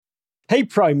Hey,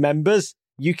 Prime members,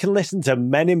 you can listen to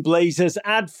Men in Blazers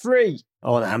ad-free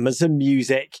on Amazon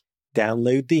Music.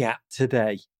 Download the app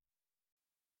today.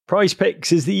 Prize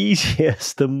Picks is the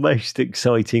easiest and most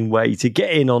exciting way to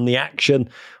get in on the action,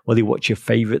 whether you watch your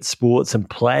favourite sports and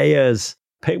players.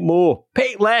 Pick more,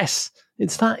 pick less.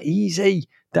 It's that easy.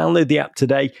 Download the app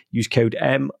today. Use code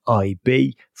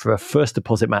MIB for a first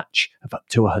deposit match of up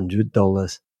to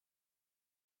 $100.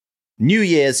 New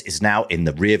Year's is now in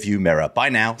the rearview mirror. By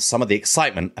now, some of the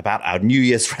excitement about our New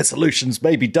Year's resolutions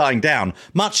may be dying down,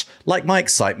 much like my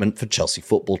excitement for Chelsea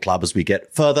Football Club as we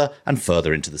get further and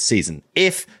further into the season.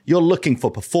 If you're looking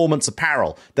for performance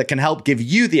apparel that can help give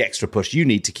you the extra push you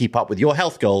need to keep up with your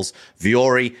health goals,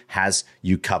 Vuori has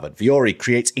you covered. Vuori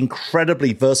creates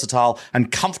incredibly versatile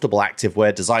and comfortable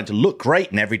activewear designed to look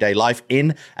great in everyday life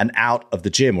in and out of the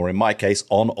gym, or in my case,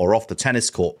 on or off the tennis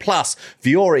court. Plus,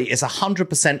 Vuori is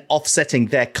 100% offsetting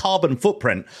their carbon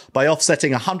footprint by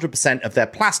offsetting 100% of their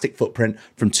plastic footprint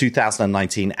from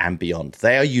 2019 and beyond.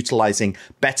 They are utilizing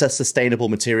better sustainable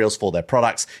materials for their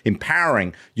products,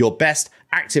 empowering your best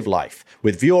active life.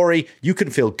 With Vuori, you can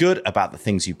feel good about the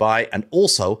things you buy and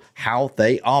also how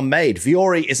they are made.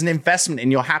 Vuori is an investment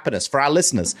in your happiness. For our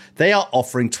listeners, they are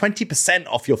offering 20%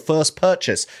 off your first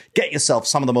purchase. Get yourself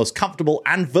some of the most comfortable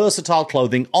and versatile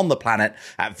clothing on the planet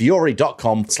at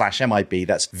vuori.com/MIB.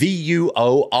 That's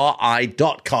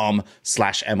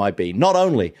VUORI.com/MIB. Not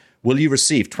only will you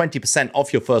receive 20%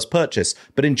 off your first purchase,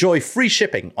 but enjoy free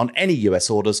shipping on any US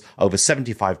orders over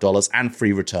 $75 and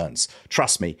free returns.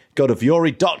 Trust me, go to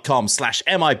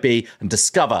vuori.com/MIB and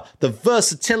discover the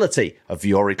versatility of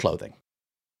Vuori clothing.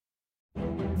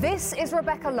 This is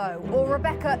Rebecca Lowe, or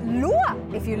Rebecca Lua,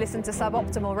 if you listen to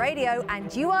Suboptimal Radio,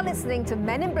 and you are listening to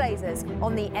Men in Blazers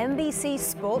on the NBC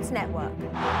Sports Network.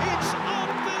 It's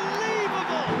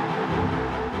unbelievable!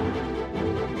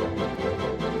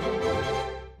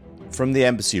 From the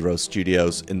Embassy Row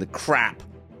studios in the crap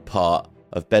part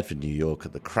of Bedford, New York,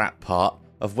 and the crap part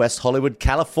of West Hollywood,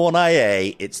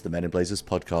 California, it's the Men in Blazers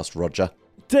podcast, Roger.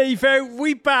 Davo,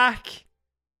 we back.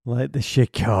 Like the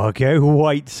Chicago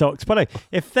White Sox. But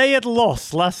if they had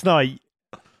lost last night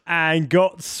and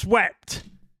got swept,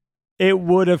 it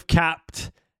would have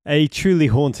capped a truly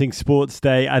haunting sports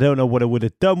day. I don't know what I would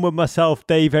have done with myself,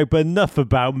 Davo, but enough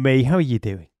about me. How are you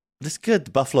doing? It's good.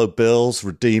 The Buffalo Bills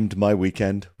redeemed my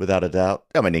weekend, without a doubt.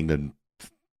 I mean, England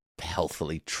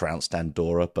healthily trounced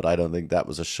Andorra, but I don't think that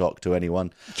was a shock to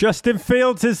anyone. Justin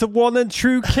Fields is the one and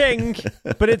true king,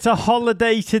 but it's a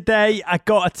holiday today. I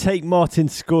got to take Martin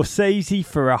Scorsese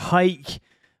for a hike.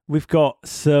 We've got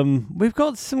some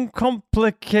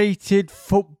complicated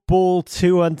football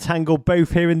to untangle,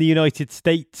 both here in the United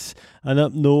States and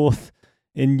up north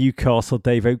in Newcastle,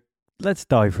 Davo. Let's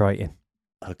dive right in.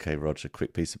 Okay, Roger,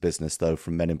 quick piece of business, though,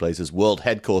 from Men in Blazers World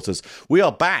Headquarters. We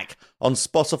are back on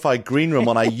Spotify Green Room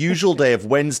on our usual day of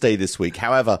Wednesday this week.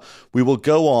 However, we will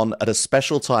go on at a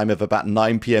special time of about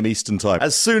 9 p.m. Eastern Time,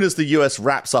 as soon as the US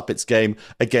wraps up its game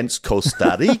against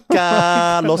Costa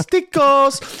Rica. Los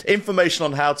Ticos. Information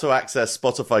on how to access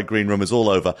Spotify Green Room is all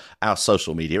over our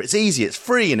social media. It's easy, it's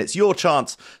free, and it's your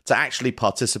chance to actually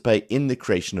participate in the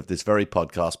creation of this very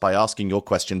podcast by asking your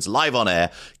questions live on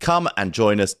air. Come and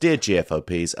join us, dear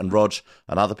GFOP. And Rog,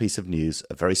 another piece of news,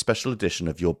 a very special edition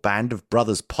of your Band of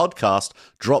Brothers podcast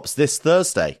drops this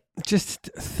Thursday. Just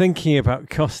thinking about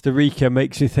Costa Rica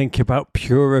makes me think about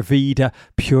Pura Vida,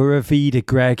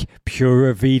 Greg,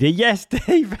 Pura Vida. Yes,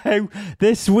 Davo,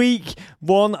 this week,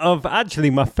 one of actually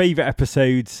my favourite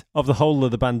episodes of the whole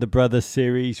of the Band of Brothers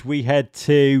series. We head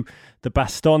to the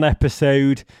Baston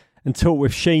episode and talk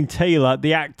with Shane Taylor,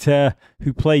 the actor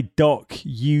who played Doc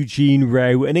Eugene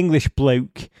Rowe, an English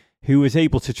bloke who was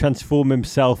able to transform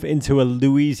himself into a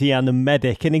Louisiana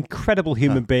medic, an incredible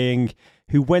human being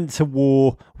who went to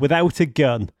war without a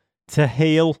gun to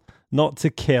heal, not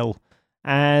to kill.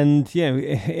 And, you know,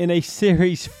 in a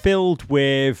series filled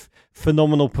with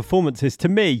phenomenal performances, to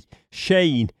me,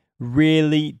 Shane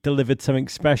really delivered something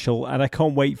special. And I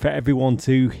can't wait for everyone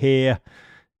to hear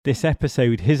this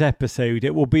episode, his episode.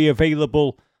 It will be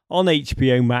available on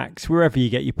HBO Max, wherever you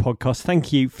get your podcasts.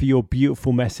 Thank you for your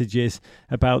beautiful messages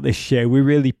about this show. We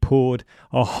really poured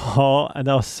our heart and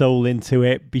our soul into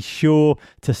it. Be sure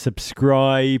to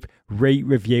subscribe, rate,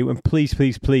 review, and please,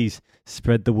 please, please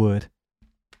spread the word.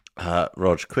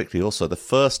 Rog, quickly also, the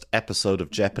first episode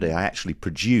of Jeopardy I actually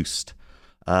produced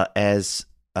airs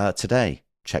today.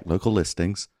 Check local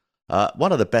listings.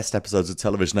 One of the best episodes of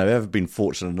television I've ever been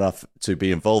fortunate enough to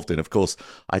be involved in. Of course,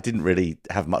 I didn't really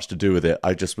have much to do with it.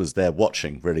 I just was there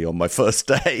watching, really, on my first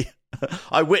day.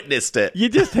 I witnessed it. You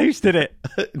just hosted it.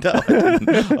 No, I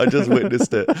didn't. I just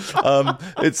witnessed it.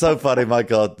 It's so funny, my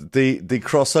God. The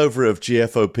crossover of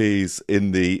GFOPs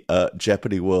in the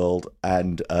Jeopardy world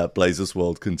and Blazers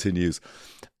world continues.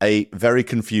 A very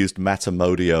confused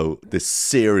Matamodio, this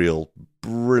serial,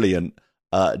 brilliant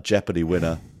Jeopardy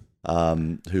winner,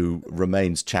 who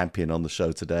remains champion on the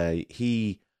show today.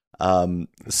 He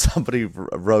somebody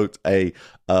wrote a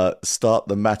start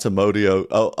the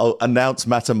Matamodio, announce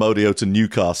Matamodio to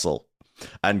Newcastle,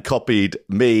 and copied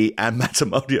me and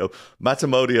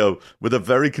Matamodio with a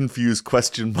very confused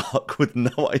question mark with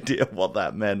no idea what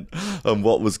that meant and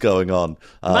what was going on.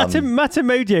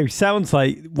 Matamodio sounds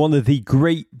like one of the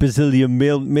great Brazilian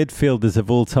midfielders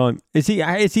of all time. Is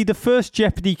he the first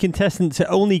Jeopardy contestant to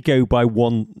only go by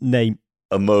one name?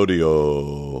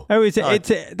 Amodio. Oh, is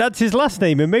it? That's his last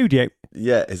name, Amodio.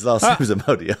 Yeah, his last name was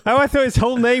Amodio. Oh, I thought his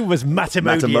whole name was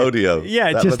Matamodio. Matamodio.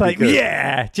 Yeah, that just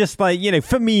like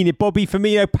Firmino, Bobby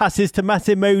Firmino passes to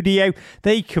Matamodio.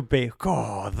 They could be.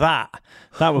 God, that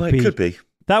would be. It could be.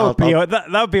 That would be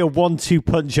a 1-2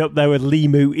 punch up there with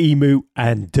Limu, Emu,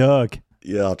 and Doug.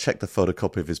 Yeah, I'll check the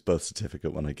photocopy of his birth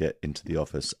certificate when I get into the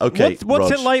office. Okay, what's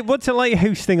it like? What's it like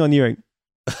hosting on your own?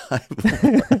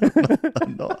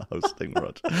 I'm not hosting,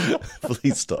 Rog.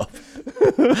 Please stop.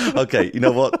 Okay, you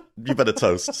know what? You better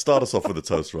toast. Start us off with a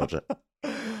toast, Roger.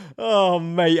 Oh,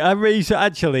 mate, I raised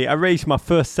my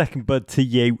first second bud to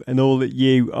you and all that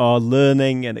you are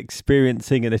learning and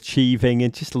experiencing and achieving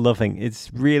and just loving.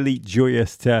 It's really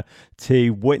joyous to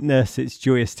witness. It's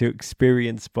joyous to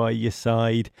experience by your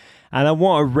side. And I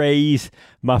want to raise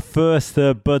my first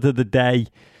bud of the day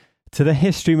to the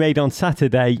history made on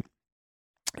Saturday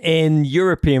in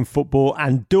European football,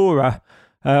 Andorra,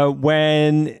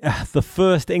 when the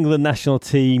first England national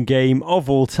team game of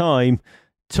all time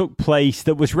took place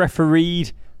that was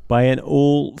refereed by an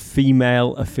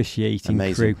all-female officiating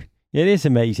crew. It is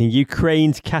amazing.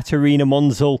 Ukraine's Katarina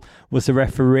Monzel was the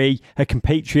referee. Her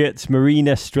compatriots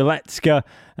Marina Strelecka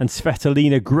and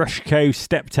Svetlana Grushko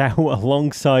stepped out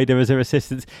alongside her as her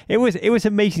assistants. It was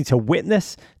amazing to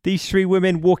witness these three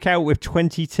women walk out with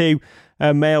 22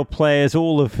 male players,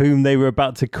 all of whom they were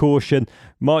about to caution,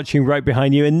 marching right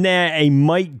behind you. And there, a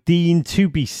Mike Dean to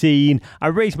be seen. I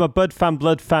raised my blood fam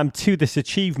to this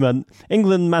achievement.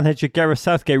 England manager Gareth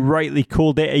Southgate rightly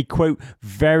called it a, quote,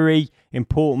 very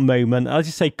important moment. I'll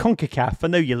just say, CONCACAF, I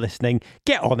know you're listening,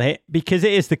 get on it, because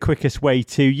it is the quickest way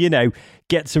to,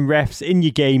 get some refs in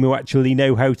your game who actually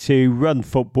know how to run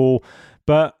football.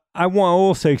 But I want to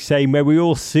also say, may we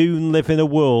all soon live in a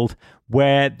world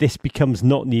where this becomes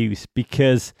not news,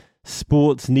 because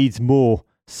sports needs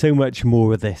so much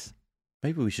more of this.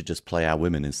 Maybe we should just play our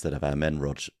women instead of our men,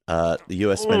 Rog. The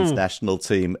US men's national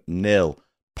team 0,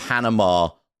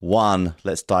 Panama 1.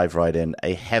 Let's dive right in.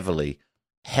 A heavily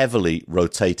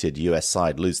rotated US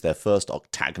side lose their first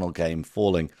octagonal game,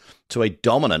 falling to a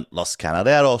dominant Los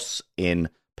Canaderos in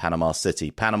Panama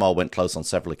City. Panama went close on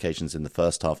several occasions in the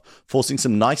first half, forcing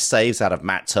some nice saves out of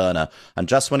Matt Turner. And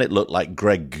just when it looked like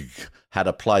Greg had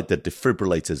applied the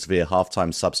defibrillators via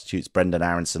halftime substitutes Brendan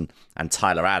Aronson and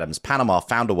Tyler Adams, Panama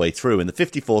found a way through. In the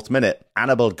 54th minute,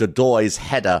 Annabelle Godoy's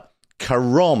header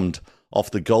carromed off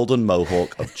the golden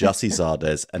mohawk of Jussie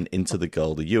Zardes and into the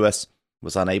goal. The US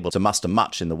was unable to muster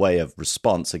much in the way of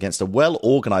response against a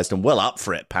well-organised and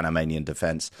well-up-for-it Panamanian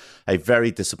defence. A very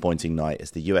disappointing night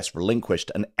as the US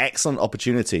relinquished an excellent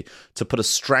opportunity to put a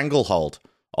stranglehold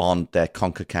on their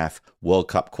CONCACAF World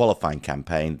Cup qualifying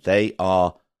campaign. They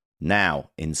are now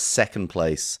in second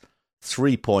place,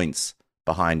 3 points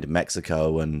behind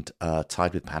Mexico and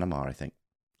tied with Panama, I think.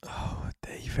 Oh,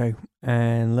 Davo.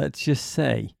 And let's just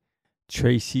say,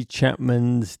 Tracy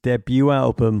Chapman's debut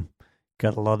album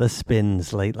got a lot of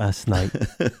spins late last night.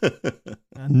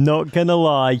 I'm not going to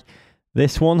lie.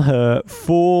 This one hurt.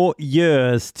 4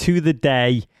 years to the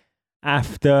day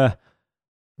after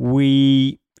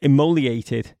we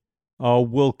immolated our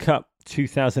World Cup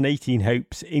 2018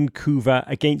 hopes in Couva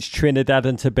against Trinidad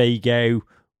and Tobago.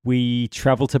 We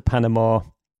travelled to Panama,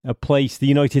 a place the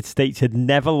United States had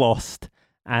never lost,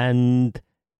 and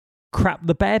crapped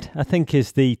the bed, I think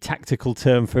is the tactical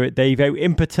term for it, Davo.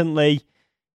 Impotently,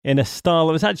 in a style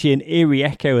that was actually an eerie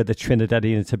echo of the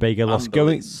Trinidadian and Tobago loss.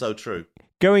 So true.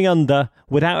 Going under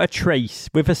without a trace,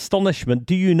 with astonishment.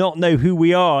 Do you not know who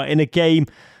we are in a game,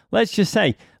 let's just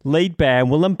say, laid bare, and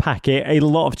we'll unpack it, a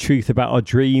lot of truth about our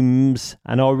dreams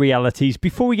and our realities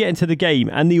before we get into the game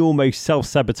and the almost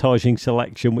self-sabotaging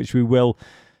selection, which we will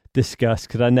discuss,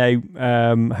 because I know,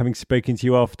 having spoken to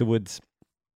you afterwards,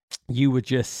 you were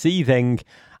just seething.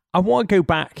 I want to go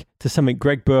back to something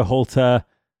Greg Berhalter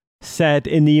said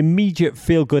in the immediate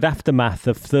feel-good aftermath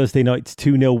of Thursday night's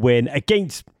 2-0 win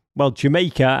against, well,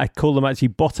 Jamaica. I call them actually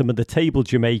bottom of the table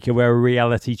Jamaica. We're a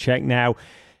reality check now.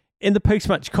 In the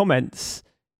post-match comments,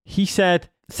 he said,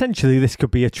 essentially, this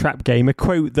could be a trap game. A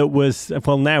quote that was,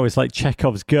 well, now is like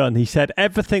Chekhov's gun. He said,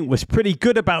 everything was pretty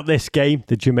good about this game,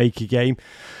 the Jamaica game.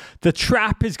 The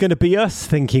trap is going to be us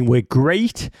thinking we're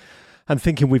great and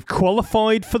thinking we've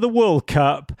qualified for the World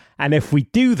Cup. And if we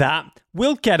do that,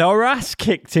 we'll get our ass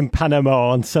kicked in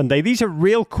Panama on Sunday. These are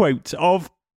real quotes of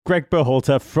Greg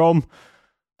Berhalter from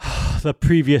the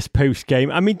previous post-game.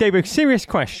 I mean, David, serious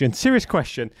question.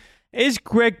 Is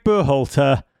Greg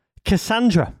Berhalter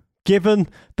Cassandra, given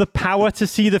the power to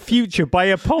see the future by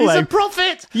Apollo? He's a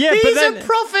prophet! Yeah, He's a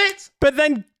prophet! But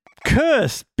then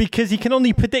cursed because he can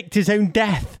only predict his own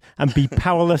death and be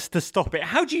powerless to stop it.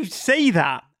 How do you say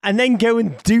that and then go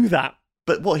and do that?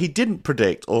 But what he didn't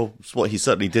predict, or what he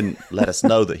certainly didn't let us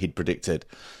know that he'd predicted,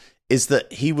 is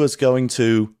that he was going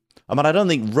to... I mean, I don't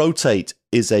think rotate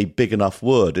is a big enough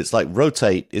word. It's like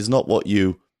rotate is not what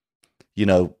you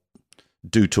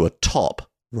do to a top,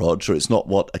 Roger. It's not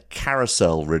what a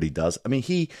carousel really does. I mean,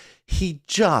 he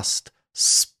just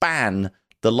span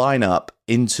the lineup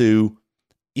into...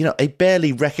 a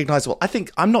barely recognizable...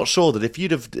 I'm not sure that if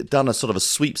you'd have done a sort of a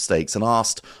sweepstakes and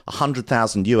asked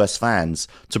 100,000 US fans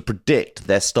to predict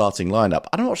their starting lineup,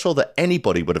 I'm not sure that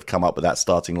anybody would have come up with that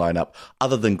starting lineup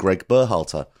other than Greg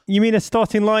Berhalter. You mean a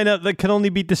starting lineup that can only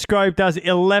be described as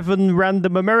 11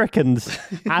 random Americans?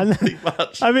 And Pretty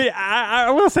much. I mean, I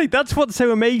will say that's what's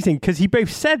so amazing, because he both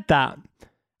said that,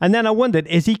 and then I wondered,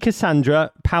 is he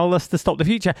Cassandra, powerless to stop the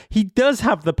future? He does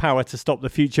have the power to stop the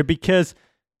future, because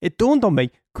it dawned on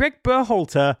me, Greg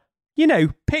Berhalter,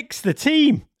 picks the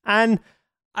team. And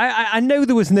I know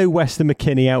there was no Weston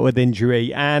McKennie out with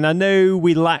injury, and I know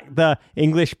we lack the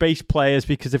English-based players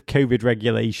because of COVID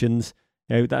regulations.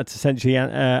 That's essentially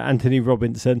Anthony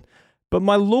Robinson. But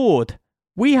my lord,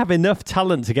 we have enough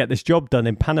talent to get this job done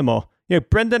in Panama.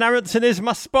 Brendan Aronson is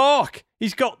my spark.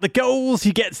 He's got the goals.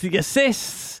 He gets the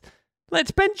assists.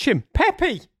 Let's bench him.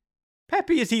 Pepe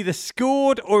has either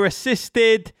scored or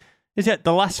assisted. Is it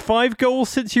the last 5 goals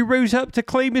since he rose up to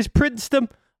claim his princedom?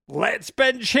 Let's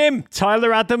bench him.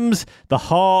 Tyler Adams, the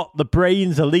heart, the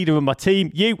brains, the leader of my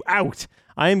team. You out.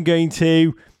 I am going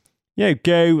to,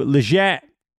 go Leggett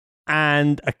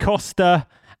and Acosta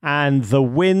and the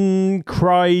win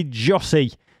cried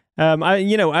Jossie.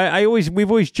 We've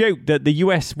always joked that the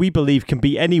US, we believe, can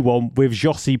beat anyone with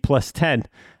Jossie plus 10.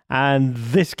 And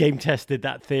this game tested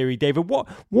that theory, David. What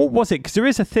was it? Because there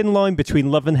is a thin line between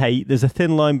love and hate. There's a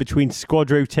thin line between squad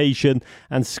rotation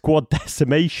and squad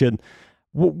decimation.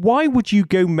 Why would you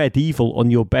go medieval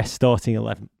on your best starting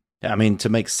 11? I mean, to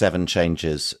make 7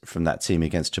 changes from that team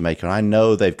against Jamaica, I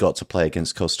know they've got to play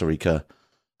against Costa Rica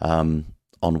on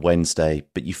Wednesday,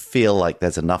 but you feel like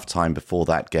there's enough time before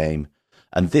that game.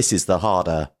 And this is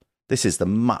the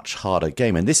much harder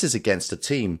game. And this is against a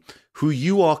team who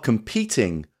you are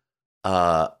competing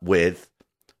with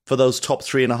for those top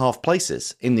 3.5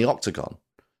 places in the octagon.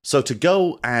 So to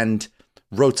go and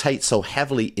rotate so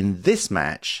heavily in this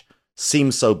match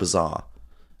seems so bizarre.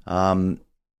 I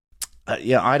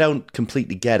don't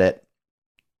completely get it.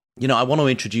 I want to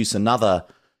introduce another,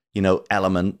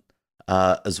 element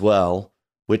as well,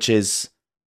 which is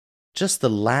just the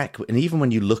lack. And even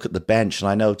when you look at the bench, and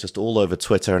I know just all over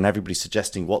Twitter and everybody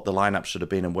suggesting what the lineup should have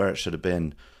been and where it should have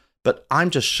been, but I'm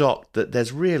just shocked that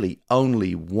there's really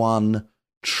only one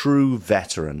true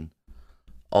veteran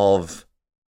of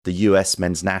the US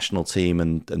men's national team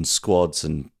and squads,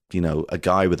 and a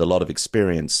guy with a lot of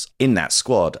experience in that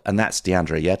squad, and that's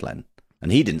DeAndre Yedlin.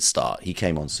 And he didn't start. He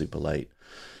came on super late.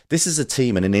 This is a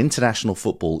team, and in international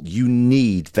football, you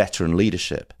need veteran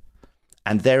leadership.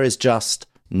 And there is just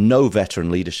no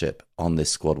veteran leadership on this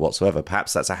squad whatsoever.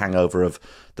 Perhaps that's a hangover of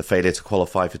the failure to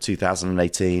qualify for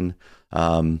 2018.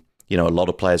 A lot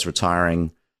of players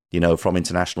retiring, from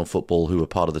international football who were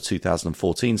part of the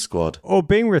 2014 squad. Or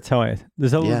being retired.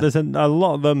 There's a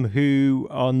lot of them who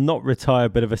are not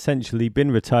retired but have essentially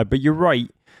been retired. But you're right.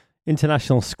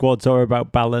 International squads are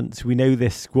about balance. We know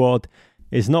this squad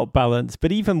is not balanced.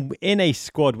 But even in a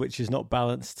squad which is not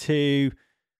balanced, to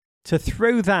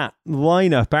throw that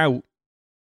lineup out,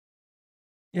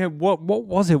 what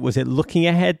was it? Was it looking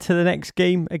ahead to the next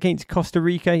game against Costa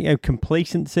Rica?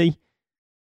 Complacency.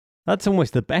 That's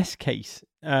almost the best case.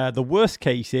 The worst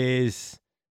case is,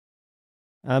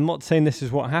 I'm not saying this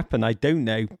is what happened, I don't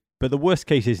know, but the worst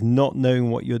case is not knowing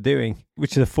what you're doing,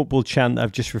 which is a football chant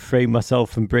I've just refrained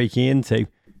myself from breaking into.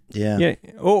 Yeah.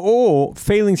 Or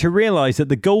failing to realise that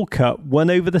the Gold Cup won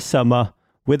over the summer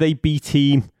with a B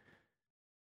team.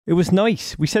 It was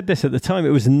nice. We said this at the time. It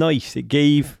was nice. It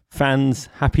gave fans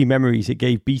happy memories. It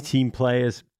gave B team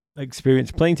players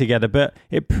experience playing together. But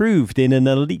it proved in an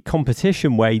elite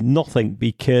competition way nothing,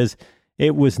 because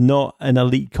it was not an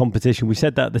elite competition. We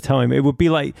said that at the time. It would be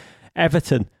like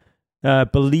Everton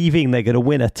believing they're going to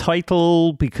win a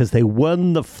title because they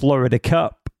won the Florida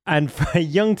Cup. And for a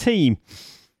young team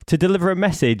to deliver a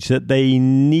message that they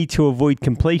need to avoid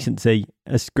complacency,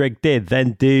 as Greg did,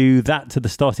 then do that to the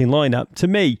starting lineup, to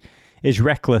me, is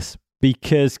reckless,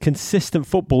 because consistent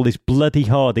football is bloody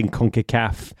hard in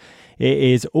CONCACAF. It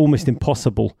is almost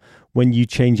impossible when you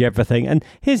change everything. And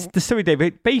here's the story,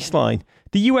 David. Baseline.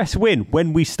 The US win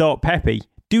when we start Pepe.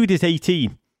 Dude is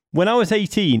 18. When I was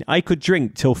 18, I could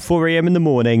drink till 4 a.m. in the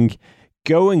morning,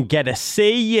 go and get a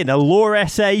C in a law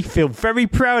essay, feel very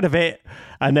proud of it,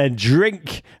 and then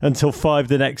drink until 5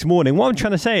 the next morning. What I'm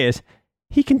trying to say is,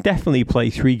 he can definitely play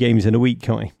 3 games in a week,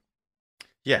 can't he?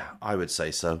 Yeah, I would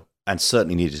say so. And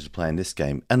certainly needed to play in this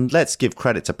game. And let's give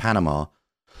credit to Panama.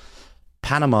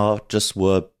 Panama just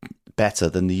were better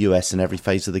than the US in every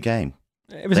phase of the game.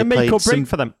 It was a make or break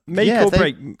for them. Make or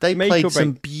break. They played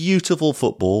some beautiful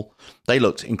football. They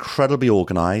looked incredibly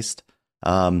organised,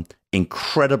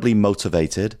 incredibly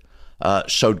motivated,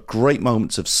 showed great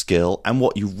moments of skill. And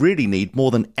what you really need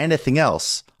more than anything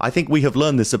else, I think we have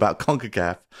learned this about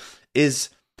CONCACAF, is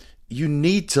you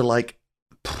need to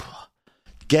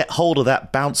get hold of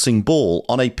that bouncing ball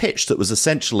on a pitch that was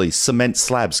essentially cement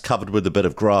slabs covered with a bit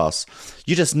of grass.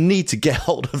 You just need to get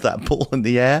hold of that ball in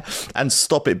the air and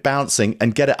stop it bouncing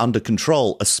and get it under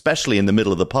control, especially in the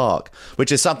middle of the park,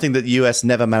 which is something that the US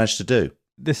never managed to do.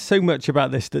 There's so much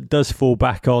about this that does fall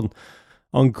back on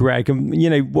Greg.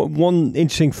 And, one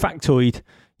interesting factoid,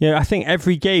 I think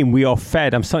every game we are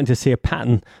fed, I'm starting to see a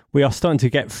pattern, we are starting to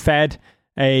get fed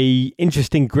a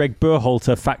interesting Greg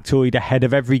Berhalter factoid ahead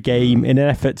of every game in an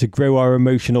effort to grow our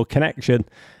emotional connection.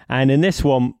 And in this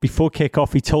one, before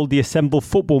kick-off, he told the assembled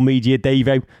football media,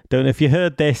 Davo, don't know if you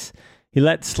heard this, he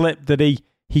let slip that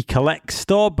he collects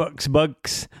Starbucks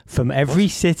mugs from every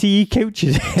city he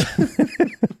coaches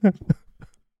in.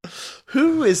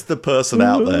 Who is the person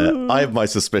out there? I have my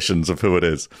suspicions of who it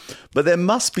is. But there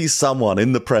must be someone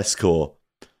in the press corps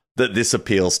that this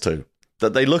appeals to.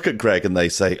 That they look at Greg and they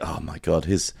say, "Oh my God,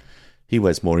 he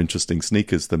wears more interesting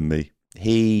sneakers than me.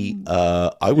 I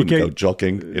wouldn't go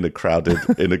jogging in a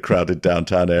crowded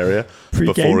downtown area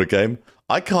before a game.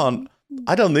 I don't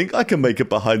think I can make it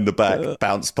behind the back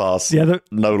bounce pass. Yeah,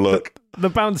 no look. The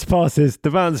bounce passes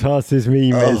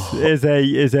meme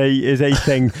is a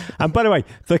thing. And by the way,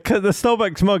 the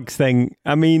Starbucks mugs thing.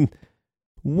 I mean,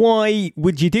 why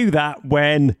would you do that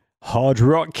when Hard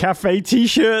Rock Cafe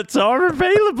t-shirts are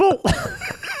available?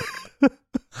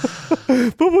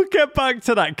 But we'll get back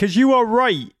to that, because you are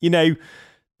right.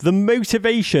 The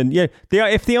motivation.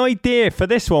 If the idea for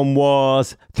this one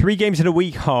was 3 games in a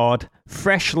week hard,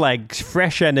 fresh legs,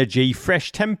 fresh energy,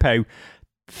 fresh tempo,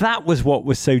 that was what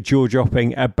was so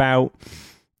jaw-dropping about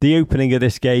the opening of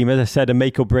this game. As I said, a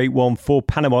make or break one for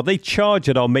Panama. They charged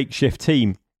at our makeshift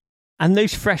team, and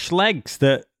those fresh legs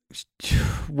that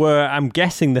were, I'm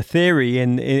guessing, the theory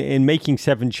in making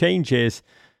 7 changes.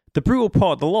 The brutal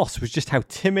part of the loss was just how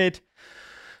timid,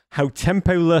 how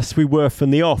tempo-less we were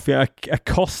from the off.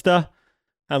 Acosta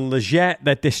and Lletget,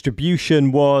 their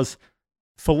distribution was,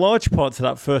 for large parts of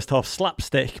that first half,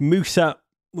 slapstick. Musa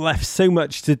left so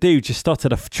much to do, just started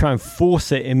to try and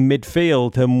force it in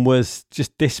midfield and was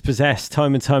just dispossessed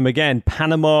time and time again.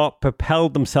 Panama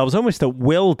propelled themselves almost at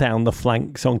will down the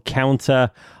flanks on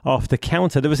counter after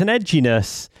counter. There was an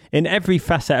edginess in every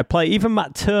facet of play. Even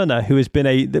Matt Turner, who has been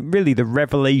really the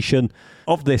revelation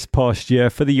of this past year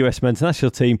for the US men's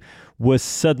national team, was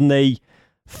suddenly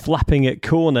flapping at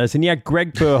corners. And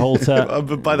Greg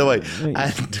Berhalter. By the way,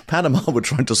 and Panama were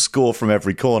trying to score from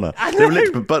every corner.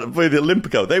 But with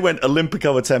Olympico, they went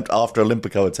Olympico attempt after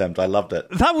Olympico attempt. I loved it.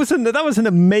 That was an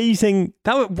amazing.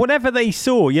 Whatever they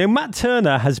saw, Matt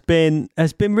Turner has been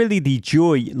really the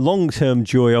long-term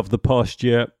joy of the past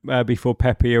year before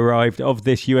Pepe arrived, of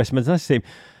this US men's national team.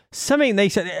 Something they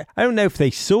said. I don't know if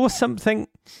they saw something,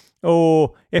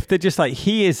 or if they're just like,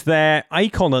 he is their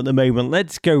icon at the moment.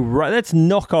 Let's go right. Let's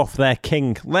knock off their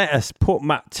king. Let us put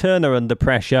Matt Turner under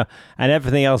pressure, and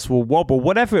everything else will wobble.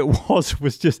 Whatever it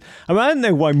was just. I don't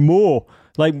know why more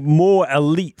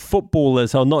elite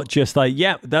footballers are not just like,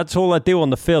 yeah, that's all I do on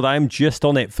the field. I'm just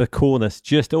on it for corners.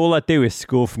 Just all I do is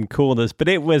score from corners. But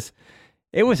it was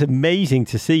amazing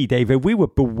to see, David. We were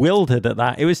bewildered at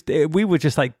that. We were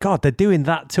just like, God, they're doing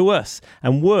that to us,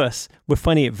 and worse, we're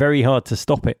finding it very hard to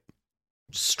stop it.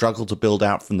 struggled to build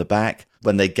out from the back.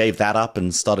 When they gave that up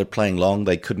and started playing long,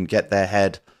 they couldn't get their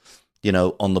head,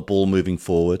 on the ball moving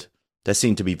forward. There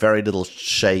seemed to be very little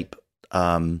shape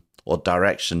or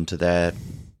direction to their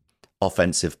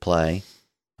offensive play.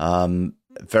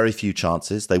 Very few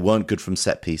chances. They weren't good from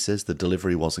set pieces. The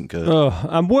delivery wasn't good.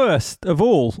 And worst of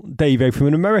all, Davo, from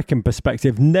an American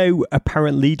perspective, no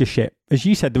apparent leadership. As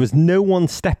you said, there was no one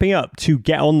stepping up to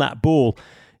get on that ball.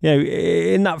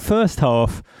 In that first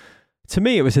half, to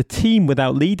me, it was a team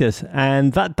without leaders.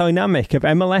 And that dynamic of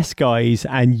MLS guys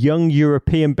and young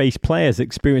European-based players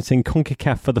experiencing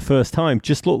CONCACAF for the first time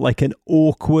just looked like an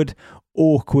awkward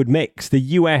mix. The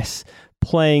US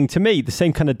playing, to me, the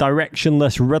same kind of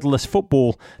directionless, rudderless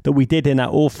football that we did in that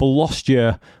awful lost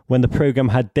year when the programme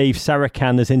had Dave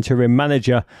Sarakan as interim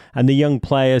manager and the young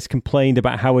players complained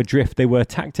about how adrift they were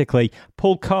tactically.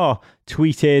 Paul Carr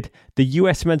tweeted, the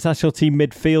US men's national team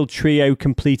midfield trio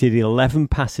completed 11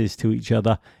 passes to each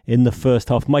other in the first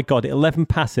half. My God, 11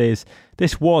 passes.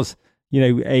 This was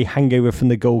a hangover from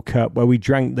the Gold Cup where we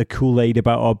drank the Kool-Aid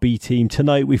about our B team.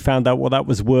 Tonight we found out what that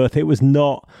was worth. It was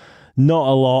not a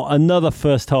lot. Another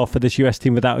first half for this US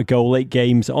team without a goal, 8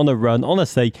 games on a run.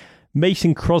 Honestly,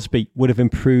 Mason Crosby would have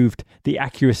improved the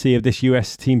accuracy of this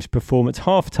US team's performance.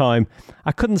 Half-time,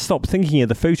 I couldn't stop thinking of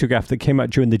the photograph that came out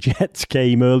during the Jets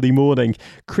game early morning.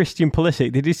 Christian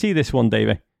Pulisic, did you see this one,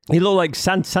 David? He looked like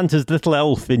Santa's little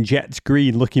elf in Jets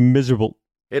green, looking miserable.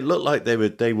 It looked like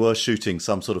they were shooting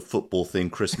some sort of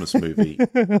football-themed Christmas movie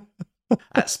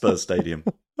at Spurs Stadium.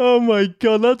 Oh my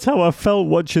God, that's how I felt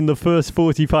watching the first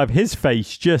 45. His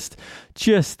face, just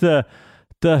the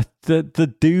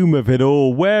doom of it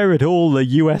all. Where had all the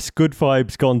US good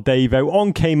vibes gone, Davo?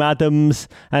 On came Adams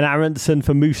and Aronson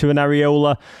for Musa and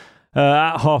Areola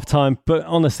at half-time. But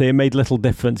honestly, it made little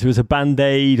difference. It was a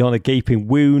band-aid on a gaping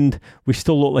wound. We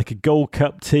still look like a Gold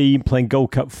Cup team playing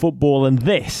Gold Cup football. And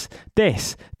this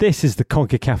is the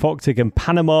CONCACAF Octagon.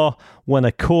 Panama won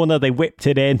a corner. They whipped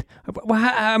it in.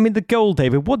 I mean, the goal,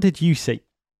 David, what did you see?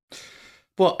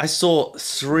 Well, I saw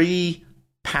 3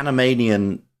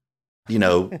 Panamanian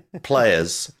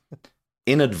players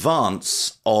in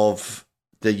advance of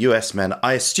the US men.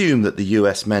 I assume that the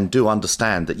US men do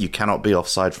understand that you cannot be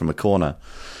offside from a corner.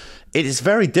 It is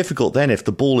very difficult then if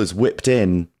the ball is whipped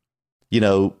in,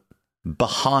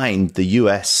 behind the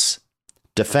US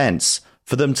defense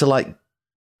for them to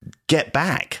get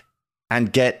back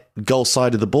and get goal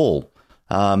side of the ball.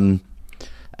 And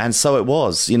so it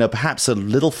was, perhaps a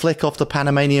little flick off the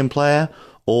Panamanian player.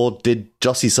 Or did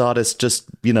José Zardes just,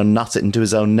 nut it into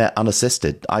his own net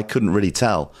unassisted? I couldn't really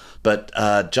tell. But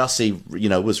José,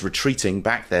 was retreating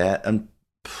back there and,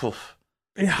 put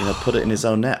it in his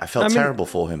own net. I felt terrible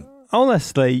for him.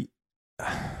 Honestly,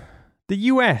 the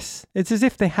US, it's as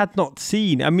if they had not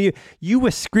seen. I mean, you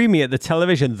were screaming at the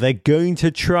television, they're going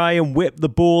to try and whip the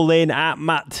ball in at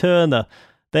Matt Turner.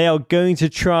 They are going to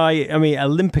try,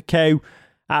 Olympico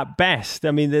at best.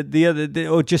 The other,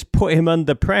 or just put him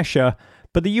under pressure.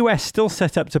 But the US still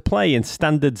set up to play in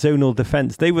standard zonal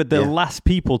defence. They were the last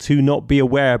people to not be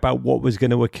aware about what was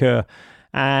going to occur.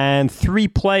 And 3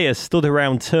 players stood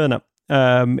around Turner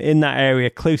in that area,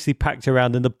 closely packed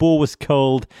around, and the ball was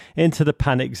culled into the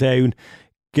panic zone.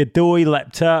 Godoy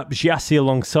leapt up, Jassi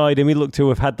alongside him. He looked to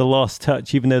have had the last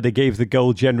touch, even though they gave the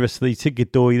goal generously to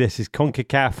Godoy. This is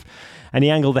CONCACAF. And he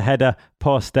angled the header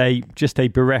past a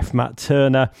bereft Matt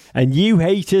Turner. And you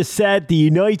haters said the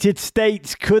United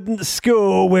States couldn't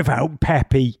score without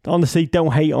Pepe. Honestly,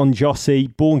 don't hate on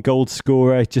José. Born goal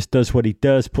scorer, just does what he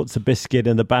does, puts the biscuit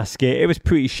in the basket. It was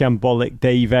pretty shambolic,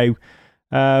 Davo.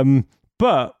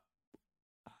 But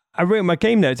I wrote in my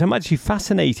game notes, I'm actually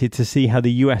fascinated to see how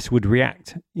the US would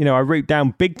react. I wrote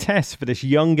down big tests for this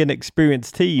young and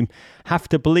experienced team. Have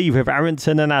to believe with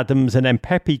Aronson and Adams and then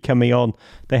Pepe coming on,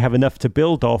 they have enough to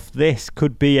build off. This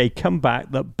could be a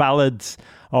comeback that ballads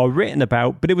are written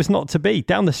about, but it was not to be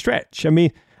down the stretch.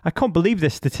 I can't believe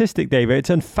this statistic, David. It's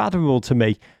unfathomable to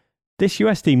me. This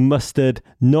US team mustered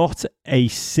not a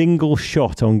single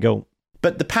shot on goal.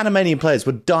 But the Panamanian players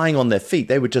were dying on their feet.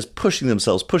 They were just pushing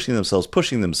themselves.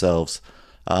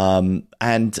 And,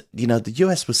 the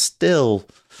US was still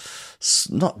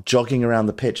not jogging around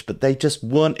the pitch, but they just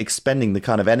weren't expending the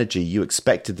kind of energy you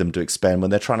expected them to expend when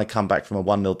they're trying to come back from a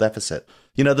 1-0 deficit.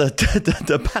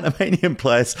 The Panamanian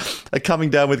players are coming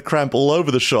down with cramp all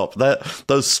over the shop.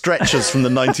 Those stretchers from the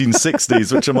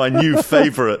 1960s, which are my new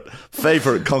favourite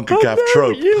CONCACAF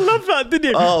trope. You love that,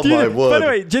 didn't you? Oh, my word. By the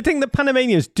way, do you think the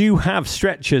Panamanians do have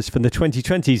stretchers from the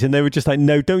 2020s and they were just like,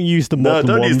 no, don't use the modern ones.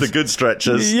 No, don't use the good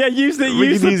stretchers. Yeah, use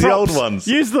the old ones.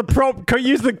 Use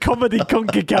the comedy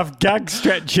CONCACAF gag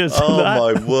stretchers. Oh,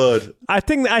 my word. I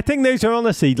think those are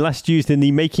honestly last used in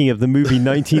the making of the movie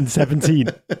 1917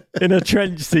 in a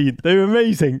trench scene. They're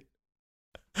amazing.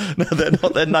 No, they're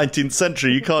not. They're 19th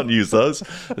century. You can't use those.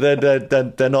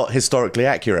 They're not historically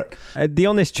accurate. The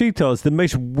honest truth is, the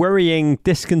most worrying,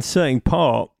 disconcerting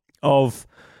part of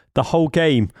the whole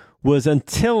game was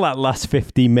until that last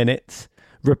 15 minutes,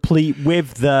 replete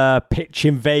with the pitch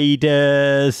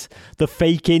invaders, the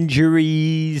fake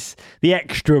injuries, the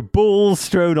extra balls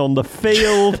thrown on the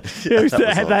field,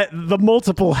 the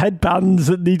multiple headbands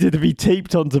that needed to be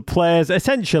taped onto players.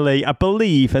 Essentially, I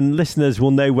believe, and listeners will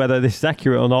know whether this is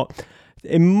accurate or not,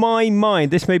 in my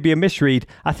mind, this may be a misread,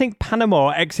 I think Panama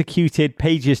executed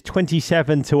pages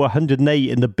 27 to 108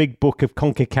 in the big book of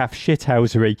CONCACAF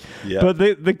shithousery. Yeah. But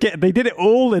they did it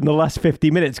all in the last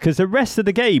 50 minutes because the rest of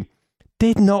the game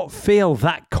did not feel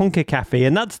that CONCACAF-y,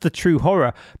 and that's the true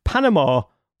horror. Panama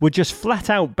were just flat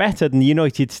out better than the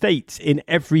United States in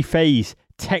every phase,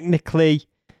 technically,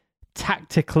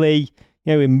 tactically,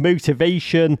 in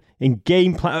motivation, in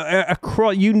game plan,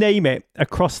 across, you name it,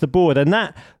 across the board. And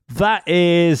that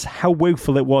is how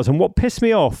woeful it was. And what pissed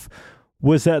me off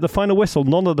was at the final whistle,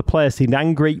 none of the players seemed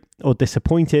angry or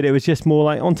disappointed. It was just more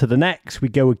like, on to the next, we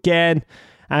go again.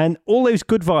 And all those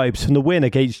good vibes from the win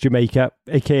against Jamaica,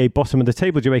 aka bottom of the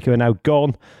table Jamaica, are now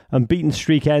gone. Unbeaten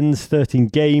streak ends, 13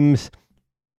 games.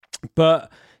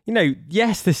 But,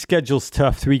 yes, this schedule's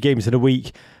tough, 3 games in a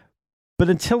week. But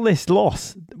until this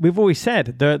loss, we've always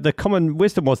said, the common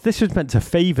wisdom was this was meant to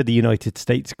favour the United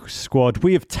States squad.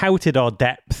 We have touted our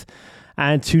depth.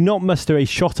 And to not muster a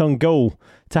shot on goal,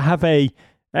 to have a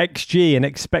XG, an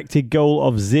expected goal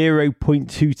of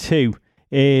 0.22,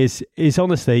 is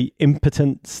honestly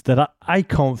impotence that I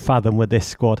can't fathom with this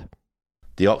squad.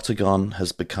 The Octagon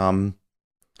has become,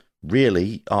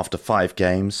 really, after 5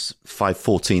 games,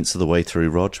 5/14 of the way through,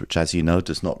 Rog, which, as you know,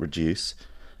 does not reduce.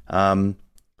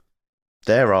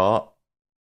 There are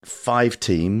 5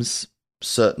 teams,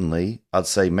 certainly, I'd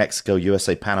say Mexico,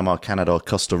 USA, Panama, Canada,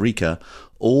 Costa Rica,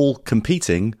 all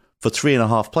competing for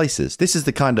 3.5 places. This is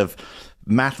the kind of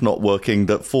math not working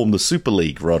that formed the Super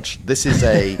League, Rog. This is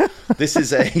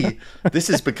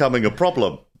becoming a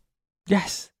problem.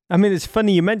 Yes. I mean, it's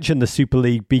funny you mentioned the Super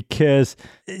League because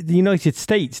the United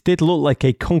States did look like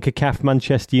a CONCACAF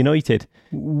Manchester United.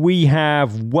 We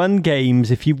have won games,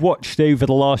 if you've watched over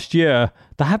the last year,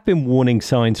 there have been warning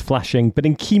signs flashing, but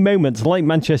in key moments like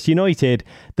Manchester United,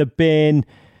 there have been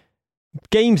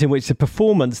games in which the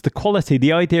performance, the quality,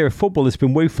 the idea of football has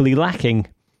been woefully lacking.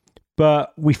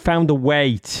 But we found a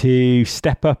way to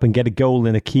step up and get a goal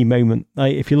in a key moment.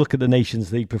 If you look at the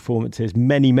Nations League performances,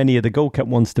 many of the Gold Cup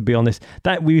ones, to be honest,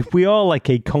 that we are like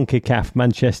a CONCACAF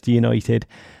Manchester United.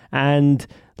 And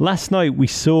last night we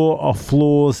saw our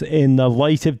flaws in the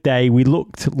light of day. We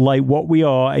looked like what we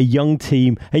are, a young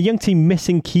team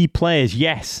missing key players.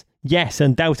 Yes,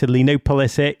 undoubtedly. No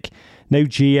Pulisic, no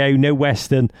Gio, no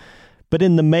Weston. But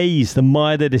in the maze, the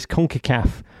mire that is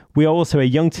CONCACAF, we are also a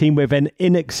young team with an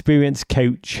inexperienced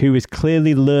coach who is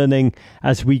clearly learning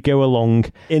as we go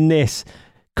along in this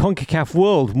CONCACAF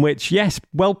world, in which, yes,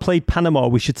 well played Panama,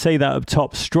 we should say that up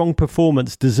top, strong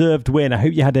performance, deserved win. I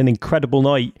hope you had an incredible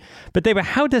night. But David,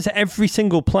 how does every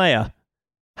single player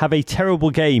have a terrible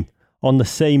game on the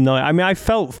same night? I mean, I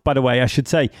felt, by the way, I should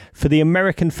say, for the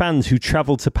American fans who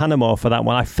travelled to Panama for that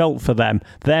one, I felt for them.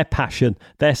 Their passion,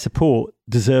 their support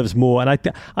deserves more. And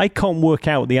I can't work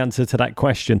out the answer to that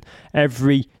question.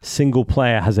 Every single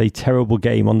player has a terrible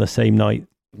game on the same night.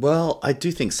 Well, I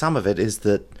do think some of it is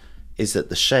that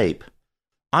the shape.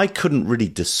 I couldn't really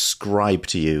describe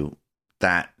to you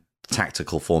that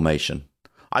tactical formation.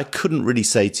 I couldn't really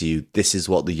say to you, this is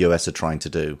what the US are trying to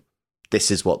do.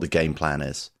 This is what the game plan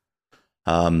is.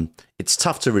 It's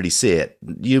tough to really see it.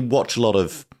 You watch a lot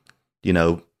of,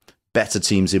 better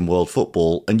teams in world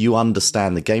football and you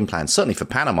understand the game plan. Certainly for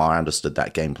Panama, I understood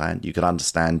that game plan. You could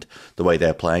understand the way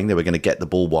they're playing. They were going to get the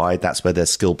ball wide. That's where their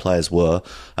skilled players were.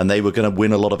 And they were going to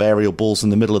win a lot of aerial balls in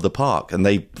the middle of the park. And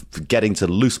they getting to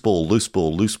loose ball.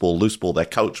 Their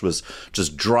coach was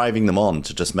just driving them on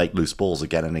to just make loose balls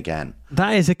again and again.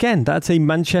 That's a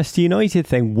Manchester United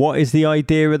thing. What is the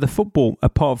idea of the football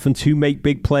apart from to make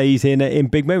big plays in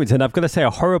big moments? And I've got to say, a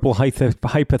horrible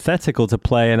hypothetical to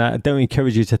play, and I don't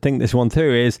encourage you to think this one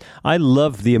through, is I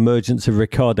love the emergence of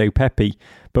Ricardo Pepi,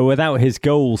 but without his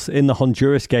goals in the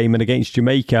Honduras game and against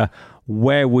Jamaica,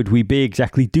 where would we be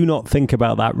exactly? Do not think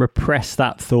about that. Repress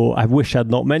that thought. I wish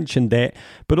I'd not mentioned it.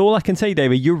 But all I can say,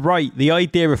 David, you're right. The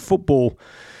idea of football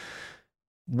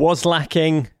was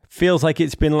lacking. Feels like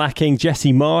it's been lacking.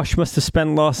 Jesse Marsh must have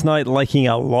spent last night liking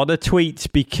a lot of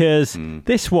tweets because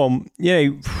this one,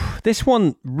 this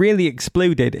one really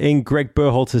exploded in Greg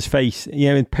Berhalter's face.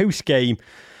 In post-game,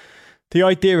 the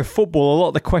idea of football, a lot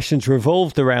of the questions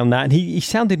revolved around that. And he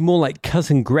sounded more like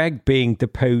cousin Greg being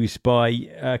deposed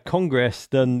by Congress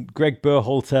than Greg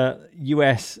Berhalter,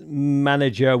 US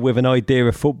manager with an idea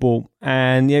of football.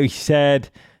 And, he said,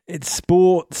 it's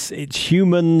sports, it's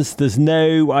humans. There's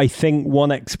no, I think,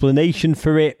 one explanation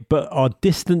for it, but our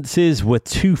distances were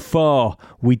too far.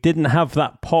 We didn't have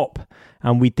that pop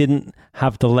and we didn't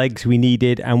have the legs we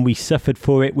needed and we suffered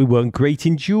for it. We weren't great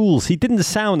in duels. He didn't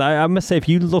sound, I must say, if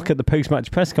you look at the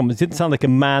post-match press conference, it didn't sound like a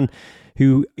man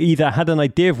who either had an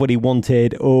idea of what he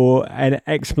wanted or an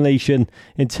explanation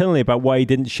internally about why he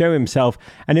didn't show himself.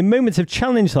 And in moments of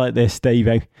challenge like this,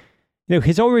 Davo,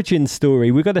 his origin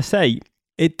story, we've got to say,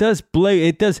 it does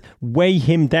weigh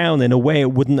him down in a way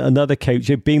it wouldn't another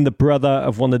coach. Being the brother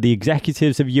of one of the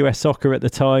executives of US Soccer at the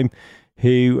time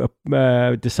who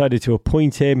decided to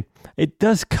appoint him, it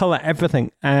does colour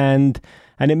everything. And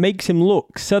it makes him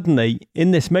look suddenly, in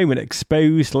this moment,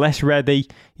 exposed, less ready.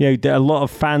 A lot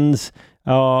of fans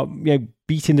are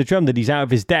beating the drum that he's out of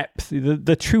his depth.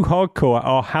 The true hardcore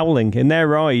are howling. In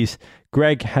their eyes,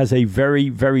 Greg has a very,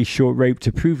 very short rope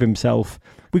to prove himself.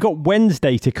 We got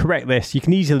Wednesday to correct this. You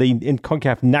can easily, in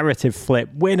CONCACAF narrative flip,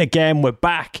 win again, we're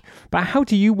back. But how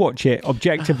do you watch it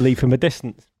objectively from a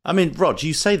distance? I mean, Rog,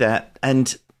 you say that,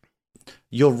 and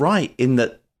you're right in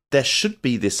that there should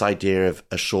be this idea of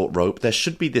a short rope. There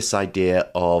should be this idea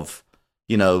of,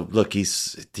 look,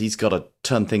 he's got to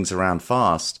turn things around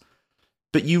fast.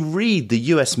 But you read the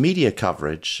US media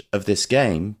coverage of this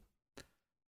game.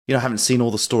 I haven't seen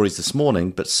all the stories this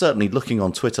morning, but certainly looking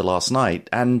on Twitter last night,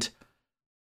 and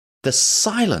the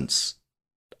silence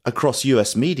across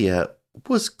US media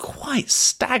was quite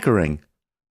staggering.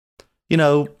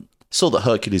 Saw that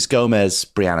Herculez Gomez,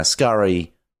 Brianna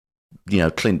Scurry,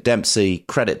 Clint Dempsey,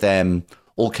 credit them,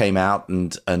 all came out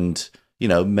and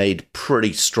made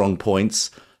pretty strong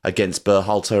points against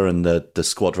Berhalter and the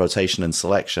squad rotation and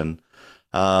selection.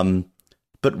 But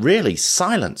really,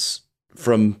 silence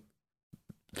from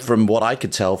what I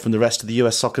could tell from the rest of the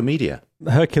US soccer media.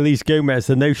 Herculez Gomez,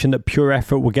 the notion that pure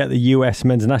effort will get the US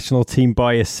men's national team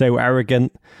by is so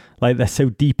arrogant. Like, they're so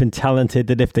deep and talented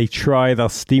that if they try, they'll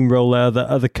steamroll the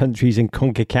other countries in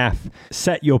CONCACAF.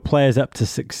 Set your players up to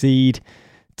succeed.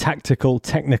 Technical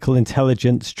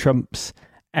intelligence trumps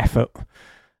effort.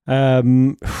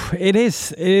 It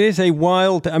is a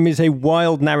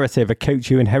wild narrative. A coach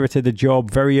who inherited a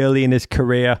job very early in his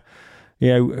career.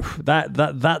 We've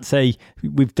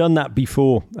done that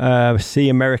before. See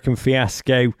American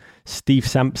Fiasco, Steve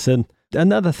Sampson.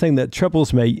 Another thing that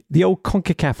troubles me, the old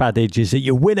CONCACAF adage is that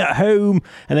you win at home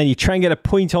and then you try and get a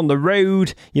point on the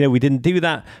road. We didn't do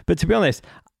that. But to be honest,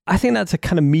 I think that's a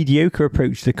kind of mediocre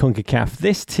approach to CONCACAF.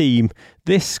 This team,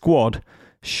 this squad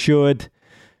should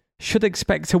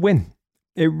expect to win.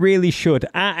 It really should.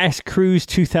 At S Cruz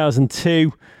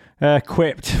 2002,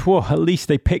 quipped, well, at least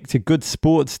they picked a good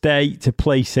sports day to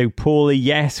play so poorly.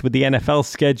 Yes, with the NFL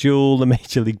schedule, the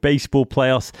Major League Baseball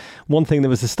playoffs. One thing that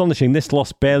was astonishing, this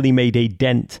loss barely made a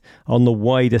dent on the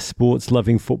wider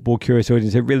sports-loving football curious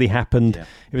audience. It really happened. Yeah.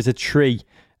 It was a tree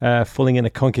falling in a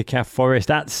CONCACAF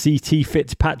forest. At CT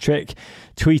Fitzpatrick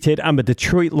tweeted, I'm a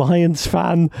Detroit Lions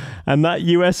fan, and that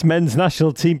US men's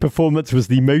national team performance was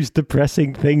the most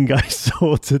depressing thing I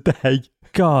saw today.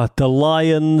 God, the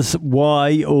Lions,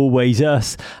 why always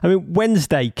us? I mean,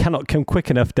 Wednesday cannot come quick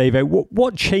enough, Davo.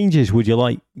 What changes would you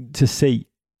like to see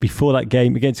before that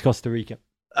game against Costa Rica?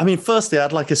 I mean, firstly,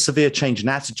 I'd like a severe change in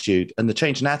attitude. And the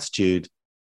change in attitude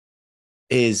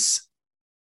is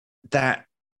that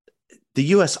the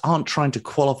US aren't trying to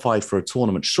qualify for a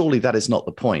tournament. Surely that is not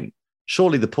the point.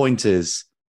 Surely the point is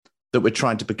that we're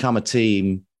trying to become a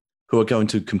team who are going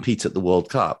to compete at the World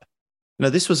Cup.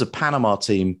 This was a Panama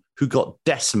team who got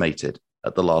decimated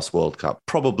at the last World Cup,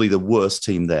 probably the worst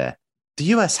team there. The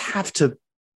US have to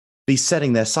be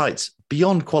setting their sights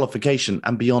beyond qualification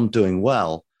and beyond doing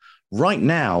well. Right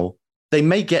now, they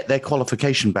may get their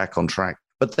qualification back on track,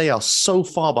 but they are so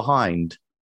far behind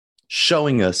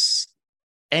showing us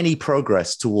any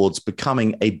progress towards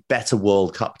becoming a better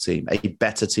World Cup team, a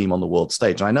better team on the world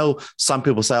stage. And I know some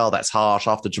people say, oh, that's harsh.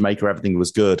 After Jamaica, everything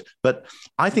was good. But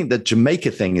I think the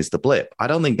Jamaica thing is the blip. I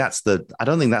don't think that's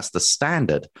the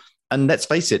standard. And let's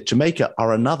face it, Jamaica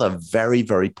are another very,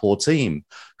 very poor team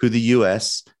who the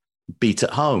US beat at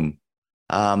home.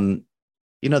 The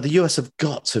US have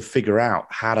got to figure out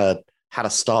how to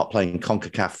start playing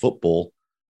CONCACAF football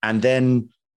and then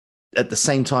at the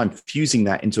same time fusing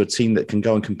that into a team that can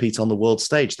go and compete on the world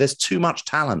stage. There's too much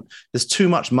talent. There's too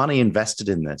much money invested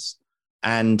in this.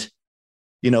 And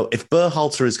if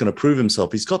Berhalter is going to prove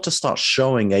himself, he's got to start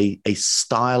showing a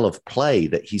style of play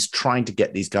that he's trying to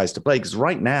get these guys to play. Because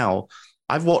right now,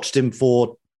 I've watched him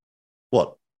for,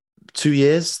 2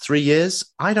 years, 3 years?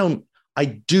 I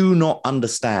do not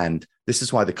understand. This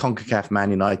is why the CONCACAF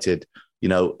Man United,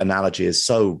 analogy is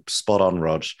so spot on,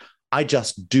 Rog. I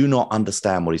just do not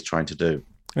understand what he's trying to do.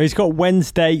 He's got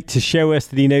Wednesday to show us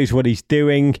that he knows what he's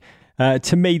doing.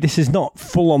 To me, this is not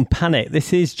full-on panic.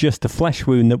 This is just a flesh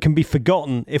wound that can be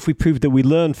forgotten if we prove that we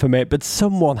learn from it. But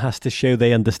someone has to show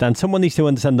they understand. Someone needs to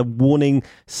understand the warning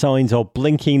signs are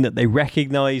blinking, that they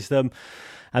recognise them,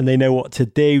 and they know what to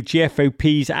do.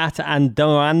 GFOP's at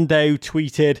Andando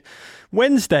tweeted,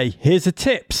 Wednesday, here's a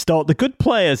tip. Start the good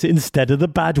players instead of the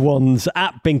bad ones.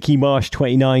 At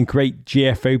BinkyMarsh29, great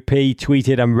GFOP,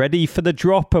 tweeted, I'm ready for the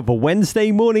drop of a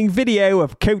Wednesday morning video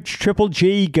of Coach Triple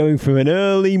G going for an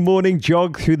early morning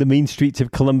jog through the mean streets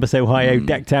of Columbus, Ohio,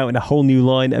 decked out in a whole new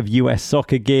line of US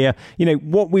soccer gear.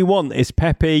 What we want is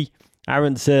Pepe,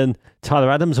 Aronson,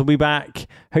 Tyler Adams will be back.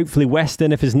 Hopefully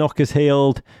Weston, if his knock is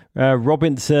healed.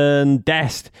 Robinson,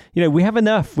 Dest. We have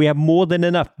enough. We have more than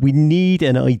enough. We need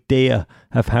an idea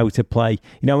of how to play.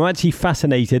 I'm actually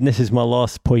fascinated, and this is my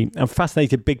last point. I'm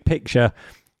fascinated big picture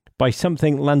by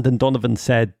something Landon Donovan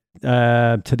said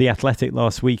to The Athletic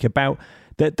last week about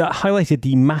that highlighted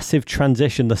the massive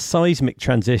transition, the seismic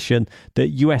transition that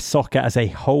US soccer as a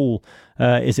whole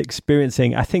is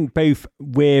experiencing. I think both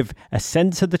with a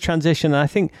sense of the transition, and I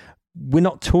think we're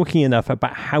not talking enough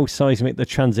about how seismic the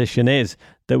transition is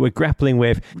that we're grappling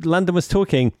with. Landon was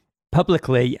talking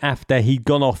publicly after he'd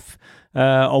gone off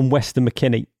on Weston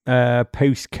McKennie,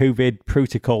 post-COVID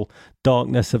protocol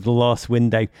darkness of the last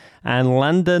window. And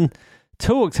Landon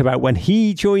talked about when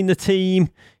he joined the team,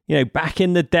 back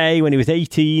in the day when he was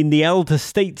 18, the elder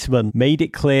statesman made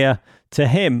it clear to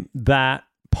him that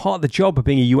part of the job of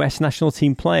being a US national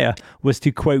team player was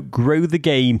to, quote, grow the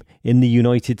game in the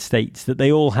United States, that they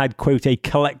all had, quote, a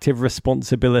collective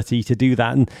responsibility to do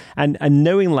that. And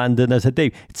knowing Landon as I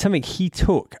do, it's something he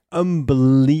took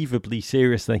unbelievably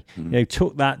seriously.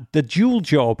 Took the dual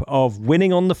job of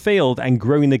winning on the field and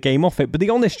growing the game off it. But the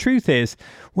honest truth is,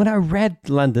 when I read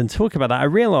Landon talk about that, I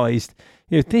realised,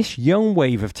 this young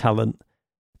wave of talent,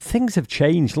 things have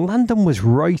changed. Landon was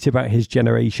right about his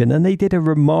generation and they did a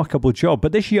remarkable job.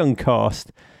 But this young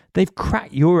cast, they've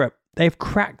cracked Europe. They've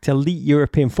cracked elite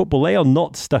European football. They are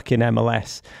not stuck in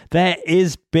MLS. There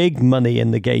is big money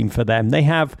in the game for them. They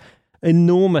have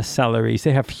enormous salaries.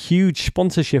 They have huge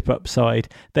sponsorship upside.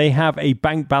 They have a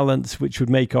bank balance which would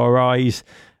make our eyes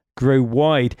grow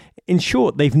wide. In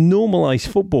short, they've normalised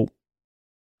football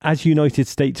as United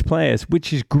States players,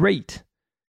 which is great.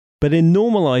 But in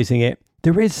normalising it,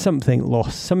 there is something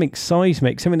lost, something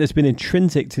seismic, something that's been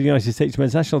intrinsic to the United States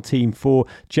men's national team for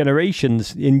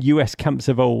generations in US camps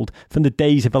of old, from the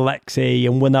days of Alexei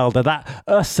and Wijnaldum, that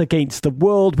us against the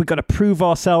world, we've got to prove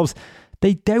ourselves.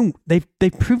 They don't. They've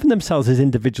proven themselves as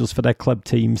individuals for their club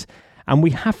teams. And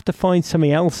we have to find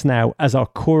something else now as our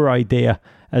core idea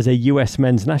as a US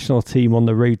men's national team on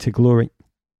the road to glory.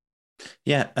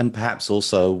 Yeah, and perhaps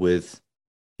also with,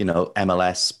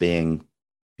 MLS being,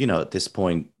 at this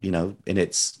point, in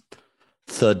its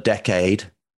third decade,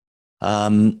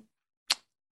 we're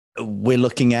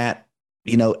looking at,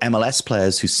 MLS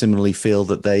players who similarly feel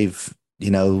that they've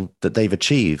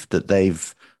achieved, that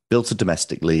they've built a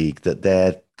domestic league, that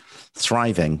they're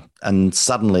thriving. And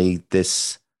suddenly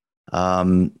this,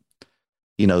 the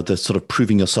sort of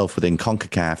proving yourself within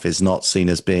CONCACAF is not seen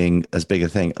as being as big a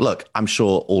thing. Look, I'm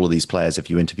sure all of these players, if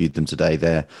you interviewed them today,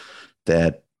 they're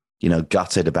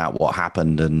gutted about what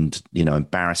happened and,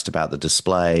 embarrassed about the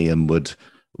display and would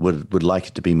like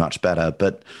it to be much better.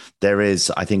 But there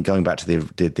is, I think, going back to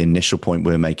the initial point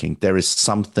we were making, there is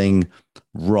something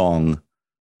wrong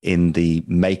in the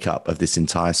makeup of this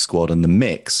entire squad and the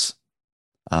mix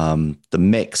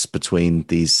between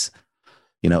these,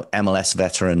 MLS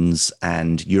veterans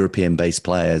and European-based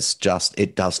players.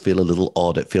 It does feel a little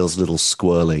odd. It feels a little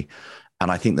squirrely. And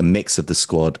I think the mix of the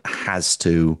squad has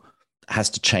to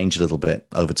change a little bit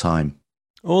over time.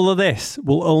 All of this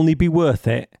will only be worth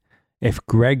it if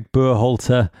Greg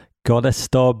Berhalter got a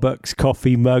Starbucks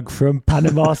coffee mug from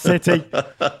Panama City.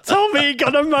 Tell me he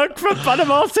got a mug from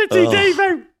Panama City,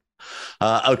 Devo.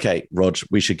 Okay, Rog,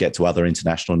 we should get to other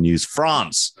international news.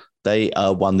 France, they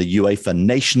won the UEFA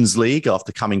Nations League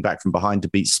after coming back from behind to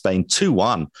beat Spain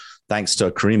 2-1, thanks to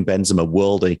a Karim Benzema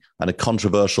worldie and a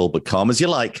controversial but calm as you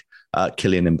like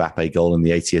Kylian Mbappe goal in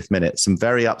the 80th minute. Some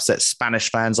very upset Spanish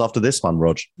fans after this one,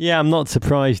 Rog. Yeah, I'm not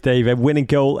surprised, David. Winning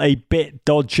goal, a bit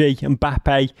dodgy.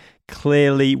 Mbappe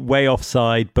clearly way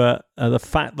offside, but the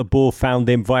fact the ball found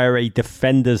him via a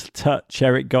defender's touch,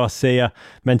 Eric Garcia,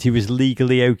 meant he was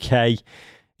legally okay,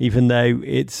 even though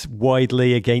it's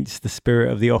widely against the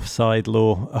spirit of the offside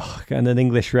law. And an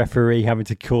English referee having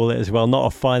to call it as well. Not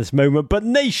a finest moment, but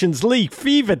Nations League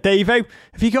fever, Davo.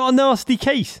 Have you got a nasty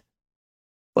case?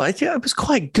 Well, yeah, it was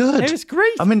quite good. It was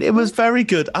great. I mean, it was very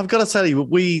good. I've got to tell you,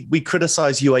 we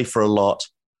criticise UEFA a lot,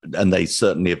 and they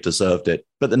certainly have deserved it.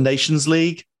 But the Nations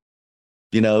League,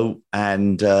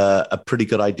 and a pretty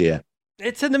good idea.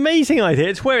 It's an amazing idea.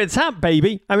 It's where it's at,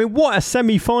 baby. I mean, what a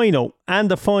semi-final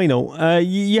and a final.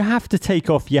 You have to take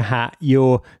off your hat,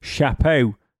 your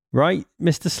chapeau, right,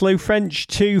 Mr. Slow French,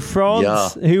 to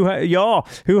France,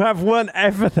 who have won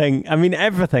everything. I mean,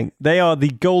 everything. They are the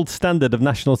gold standard of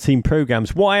national team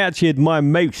programmes. What I actually admire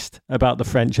most about the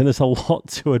French, and there's a lot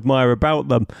to admire about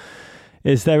them,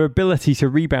 is their ability to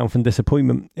rebound from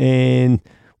disappointment in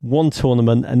one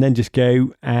tournament and then just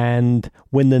go and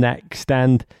win the next.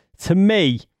 And to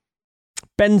me,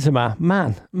 Benzema,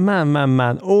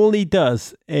 man, all he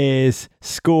does is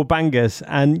score bangers.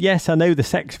 And yes, I know the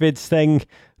sex vids thing,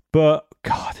 but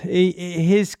God,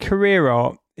 his career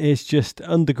art is just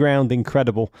underground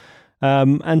incredible.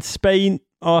 And Spain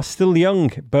are still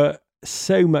young, but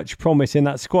so much promise in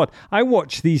that squad. I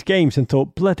watched these games and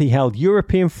thought, bloody hell,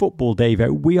 European football,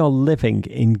 Davo, we are living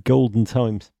in golden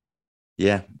times.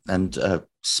 Yeah, and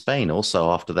Spain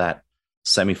also after that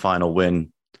semi-final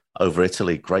win over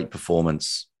Italy, great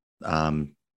performance. Olazábal,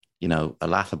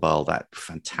 that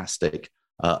fantastic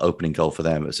opening goal for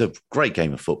them. It's a great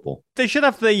game of football. They should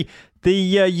have the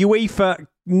UEFA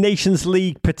Nations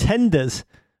League pretenders,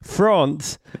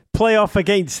 France, play off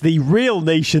against the real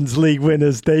Nations League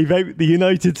winners, Dave, the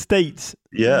United States.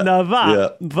 Yeah. Now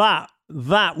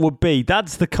that would be,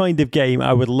 that's the kind of game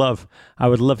I would love. I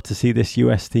would love to see this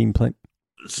US team play.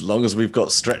 As long as we've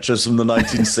got stretchers from the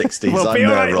 1960s, we'll I'm be there,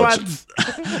 right, Rog.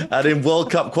 And in World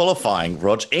Cup qualifying,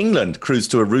 Rog, England cruised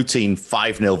to a routine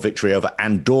 5-0 victory over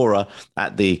Andorra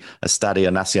at the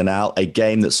Estadio Nacional, a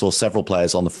game that saw several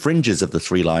players on the fringes of the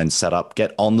Three Lions setup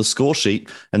get on the score sheet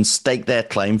and stake their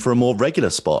claim for a more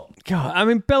regular spot. God, I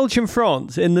mean,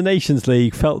 Belgium-France in the Nations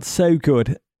League felt so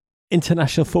good.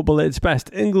 International football at its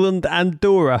best. England,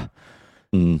 Andorra.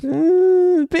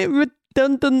 Bit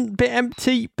redundant, bit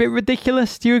empty, bit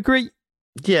ridiculous. Do you agree?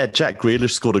 Yeah, Jack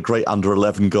Grealish scored a great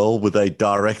under-11 goal with a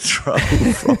direct throw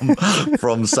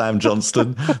from Sam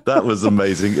Johnston. That was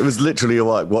amazing. It was literally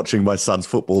like watching my son's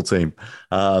football team.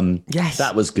 Yes.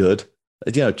 That was good.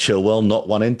 Chilwell not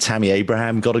one in. Tammy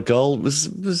Abraham got a goal. It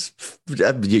was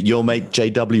your mate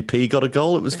JWP got a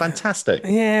goal. It was fantastic.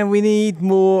 Yeah, we need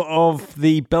more of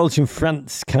the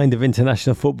Belgium-France kind of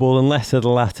international football and less of the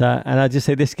latter. And I just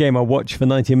say this game I watched for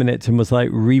 90 minutes and was like,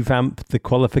 revamp the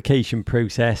qualification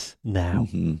process now.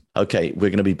 Mm-hmm. Okay,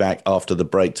 we're going to be back after the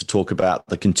break to talk about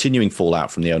the continuing fallout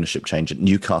from the ownership change at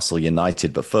Newcastle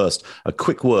United. But first, a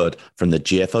quick word from the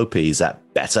GFOPs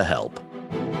at BetterHelp.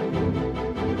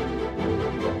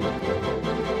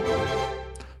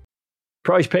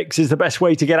 Prize Picks is the best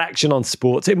way to get action on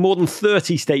sports in more than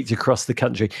 30 states across the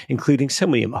country, including so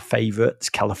many of my favourites,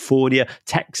 California,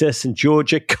 Texas and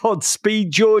Georgia.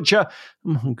 Godspeed, Georgia.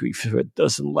 I'm hungry for a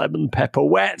dozen lemon pepper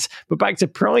wet. But back to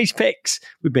Prize Picks.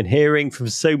 We've been hearing from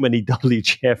so many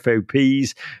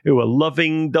WGFOPs who are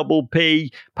loving Double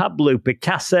P, Pablo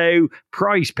Picasso.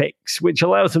 Prize Picks, which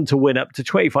allows them to win up to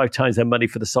 25 times their money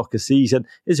for the soccer season,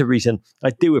 is a reason I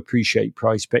do appreciate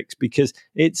Prize Picks because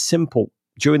it's simple.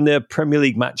 During the Premier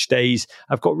League match days,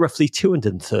 I've got roughly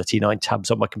 239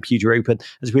 tabs on my computer open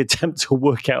as we attempt to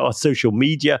work out our social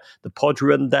media, the pod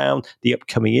rundown, the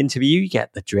upcoming interview. You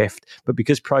get the drift. But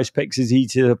because Prize Picks is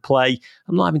easy to play,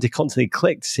 I'm not having to constantly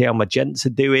click to see how my gents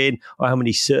are doing or how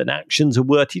many certain actions are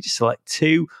worth. You just select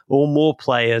 2 or more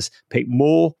players, pick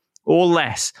more or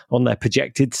less on their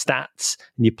projected stats,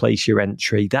 and you place your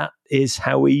entry. That is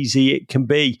how easy it can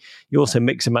be. You also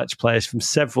mix and match players from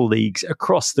several leagues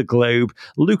across the globe.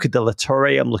 Luca de la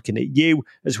Torre, I'm looking at you,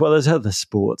 as well as other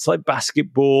sports like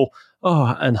basketball,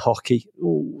 and hockey.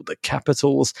 Oh, the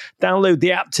Capitals. Download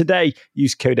the app today.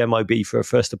 Use code MIB for a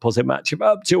first deposit match of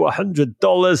up to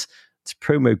 $100. It's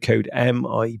promo code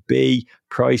MIB.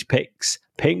 Prize Picks.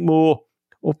 Pick more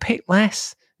or pick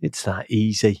less. It's that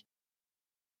easy.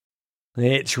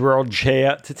 It's Rog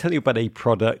here to tell you about a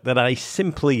product that I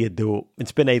simply adore.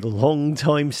 It's been a long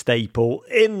time staple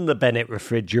in the Bennett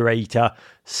refrigerator,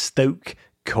 Stoke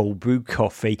cold brew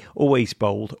coffee, always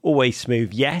bold, always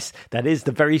smooth. Yes, that is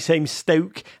the very same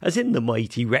Stoke as in the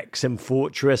mighty Wrexham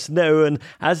fortress known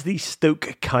as the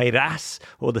Stoke Kairas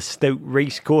or the Stoke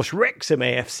Racecourse, Wrexham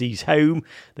AFC's home.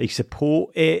 They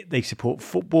support it, they support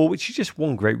football, which is just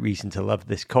one great reason to love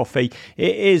this coffee.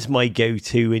 It is my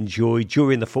go-to enjoy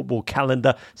during the football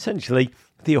calendar, essentially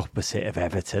the opposite of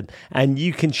Everton. And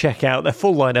you can check out their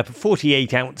full lineup of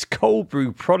 48-ounce cold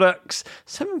brew products,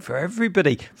 something for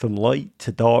everybody, from light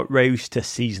to dark roast to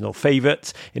seasonal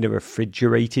favourites in a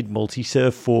refrigerated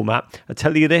multi-serve format. I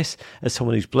tell you this, as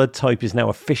someone whose blood type is now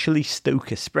officially Stoke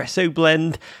Espresso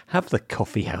Blend, have the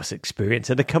coffee house experience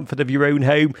in the comfort of your own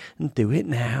home and do it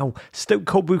now. Stoke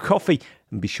Cold Brew Coffee.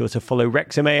 And be sure to follow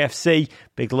Wrexham AFC.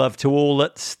 Big love to all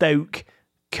at Stoke.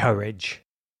 Courage.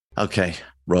 Okay,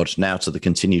 Rog, now to the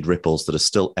continued ripples that are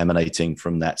still emanating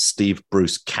from that Steve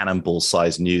Bruce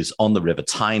cannonball-sized news on the River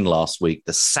Tyne last week,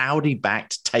 the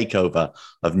Saudi-backed takeover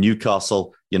of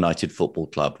Newcastle United Football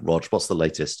Club. Rog, what's the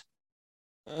latest?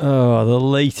 Oh, the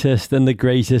latest and the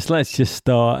greatest. Let's just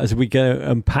start as we go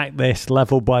unpack this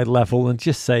level by level and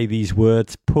just say these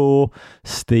words. Poor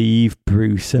Steve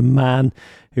Bruce, a man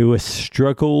who has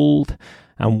struggled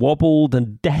and wobbled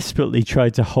and desperately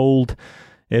tried to hold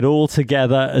it all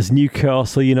together as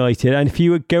Newcastle United. And if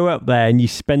you would go up there and you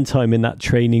spend time in that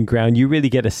training ground, you really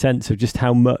get a sense of just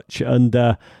how much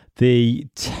under the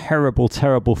terrible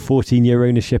 14-year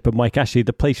ownership of Mike Ashley,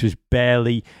 the place was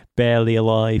barely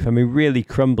alive. I mean, really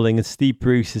crumbling. And Steve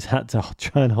Bruce has had to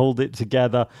try and hold it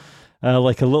together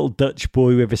like a little Dutch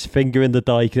boy with his finger in the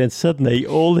dike. And then suddenly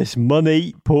all this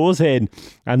money pours in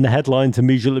and the headlines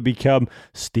immediately become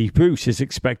Steve Bruce is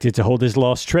expected to hold his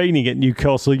last training at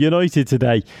Newcastle United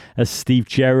today, as Steve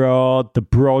Gerrard, the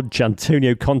Brodge,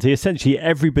 Antonio Conte, essentially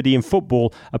everybody in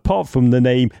football apart from the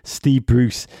name Steve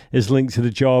Bruce is linked to the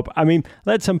job. I mean,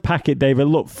 let's unpack it, David.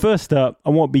 Look, first up,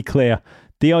 I want to be clear.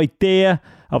 The idea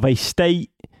of a state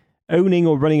owning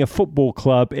or running a football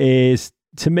club is,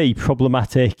 to me,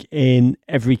 problematic in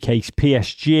every case.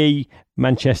 PSG,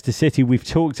 Manchester City, we've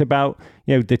talked about,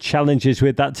 the challenges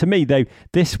with that. To me, though,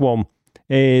 this one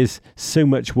is so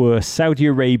much worse. Saudi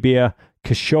Arabia,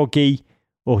 Khashoggi,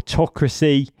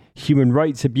 autocracy, human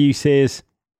rights abuses.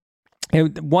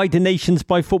 Why do nations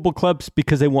buy football clubs?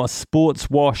 Because they want to sports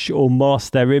wash or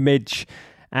mask their image,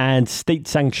 and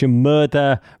state-sanctioned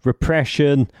murder,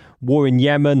 repression, war in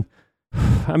Yemen.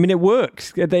 I mean, it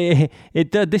works.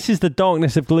 This is the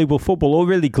darkness of global football, or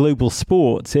really global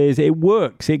sports. It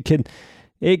works. It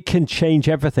can change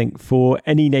everything for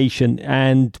any nation.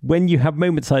 And when you have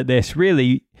moments like this,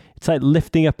 really, it's like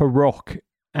lifting up a rock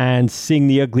and seeing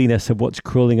the ugliness of what's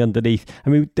crawling underneath. I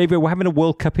mean, David, we're having a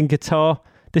World Cup in Qatar.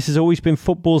 This has always been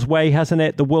football's way, hasn't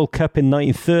it? The World Cup in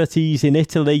 1930s in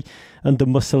Italy under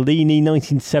Mussolini,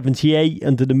 1978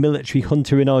 under the military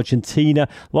junta in Argentina.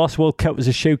 Last World Cup was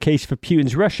a showcase for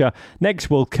Putin's Russia. Next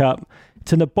World Cup,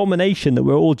 it's an abomination that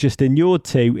we're all just inured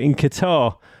to in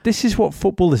Qatar. This is what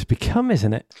football has become,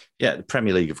 isn't it? Yeah, the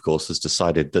Premier League, of course, has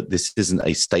decided that this isn't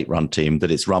a state-run team, that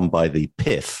it's run by the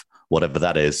PIF, whatever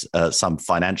that is, some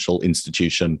financial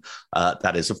institution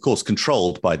that is, of course,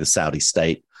 controlled by the Saudi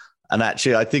state. And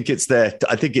actually, I think it's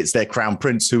their crown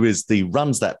prince who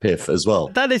runs that PIF as well.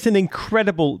 That is an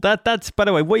incredible. That's, by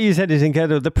the way, what you said is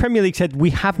incredible. The Premier League said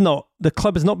the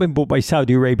club has not been bought by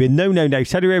Saudi Arabia. No.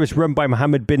 Saudi Arabia is run by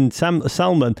Mohammed bin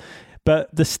Salman.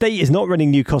 But the state is not running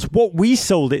Newcastle. What we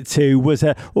sold it to was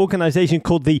an organisation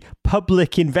called the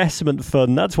Public Investment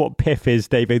Fund. That's what PIF is,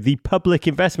 David. The Public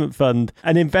Investment Fund.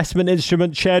 An investment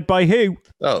instrument chaired by who?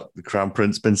 Oh, the Crown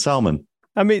Prince bin Salman.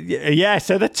 I mean, yeah,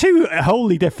 so they're two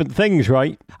wholly different things,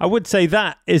 right? I would say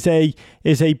that is a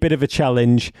bit of a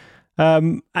challenge.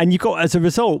 And you've got, as a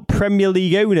result, Premier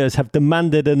League owners have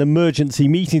demanded an emergency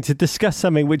meeting to discuss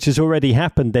something which has already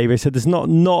happened, David. So there's not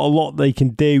a lot they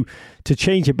can do to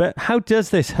change it. But how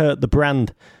does this hurt the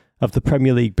brand of the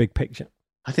Premier League big picture?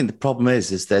 I think the problem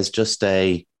is there's just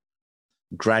a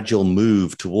gradual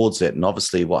move towards it. And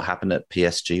obviously what happened at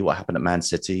PSG, what happened at Man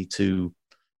City to,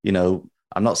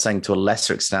 I'm not saying to a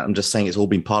lesser extent, I'm just saying it's all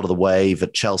been part of the wave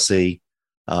at Chelsea.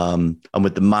 And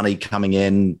with the money coming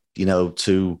in,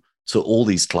 to all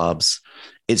these clubs,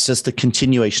 it's just a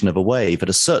continuation of a wave. At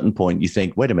a certain point, you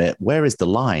think, wait a minute, where is the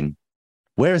line?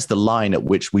 Where is the line at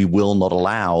which we will not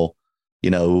allow,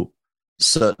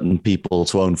 certain people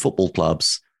to own football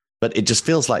clubs? But it just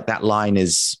feels like that line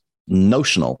is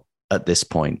notional at this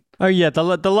point. Oh, yeah. The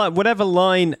line, whatever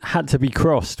line had to be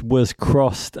crossed was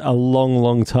crossed a long,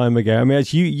 long time ago. I mean,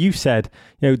 as you said,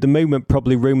 the moment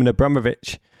probably Roman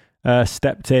Abramovich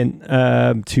stepped in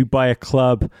to buy a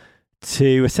club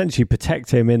to essentially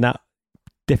protect him in that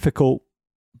difficult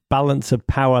balance of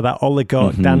power, that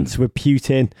oligarch dance with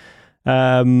Putin.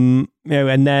 And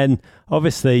then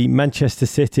obviously Manchester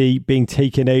City being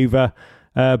taken over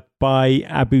by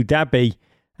Abu Dhabi.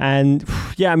 And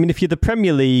yeah, I mean, if you're the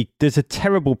Premier League, there's a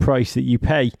terrible price that you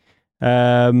pay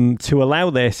to allow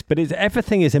this, but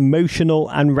everything is emotional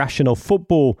and rational.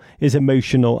 Football is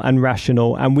emotional and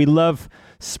rational, and we love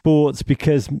sports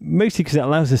mostly because it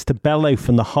allows us to bellow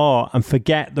from the heart and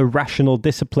forget the rational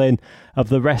discipline of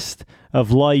the rest of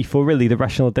life, or really the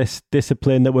rational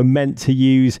discipline that we're meant to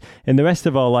use in the rest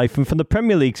of our life. And from the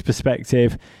Premier League's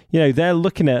perspective, they're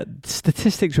looking at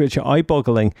statistics which are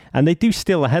eye-boggling, and they do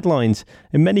steal the headlines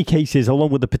in many cases, along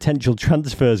with the potential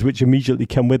transfers which immediately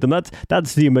come with them.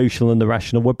 That's the emotional and the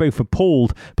rational. We're both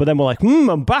appalled, but then we're like,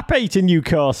 Mbappe to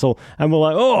Newcastle, and we're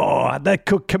like, oh, they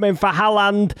could come in for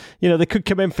Haaland, they could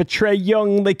come in for Trey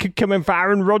Young, they could come in for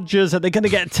Aaron Rodgers, are they going to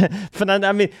get to Fernando?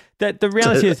 I mean, the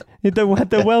reality is the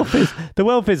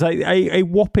wealth is like a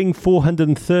whopping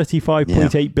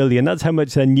 435.8 billion. That's how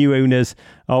much their new owners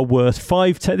are worth.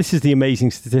 This is the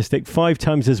amazing statistic: 5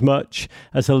 times as much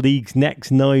as the league's next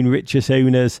 9 richest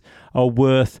owners are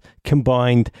worth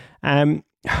combined.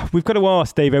 We've got to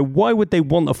ask, David, why would they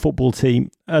want a football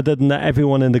team other than that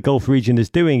everyone in the Gulf region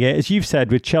is doing it? As you've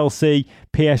said, with Chelsea,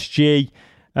 PSG,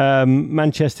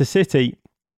 Manchester City.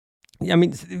 I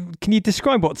mean, can you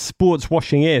describe what sports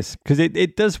washing is? Because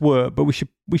it does work, but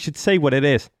we should say what it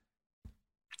is.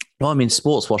 Well, I mean,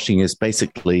 sports washing is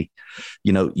basically,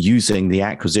 using the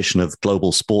acquisition of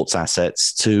global sports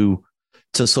assets to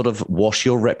sort of wash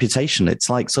your reputation. It's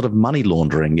like sort of money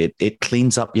laundering. It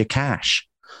cleans up your cash.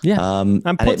 Yeah, and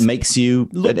it makes you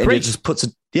look pretty. It just puts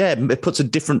a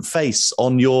different face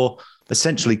on your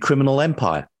essentially criminal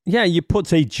empire. Yeah, you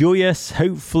put a joyous,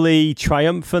 hopefully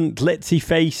triumphant, glitzy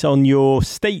face on your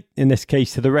state, in this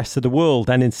case, to the rest of the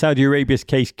world. And in Saudi Arabia's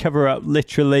case, cover up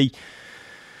literally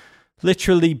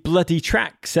bloody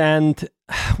tracks. And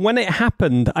when it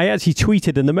happened, I actually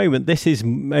tweeted in the moment, this is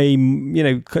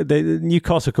Newcastle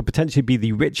could potentially be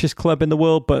the richest club in the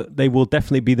world, but they will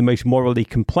definitely be the most morally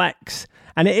complex.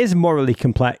 And it is morally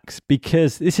complex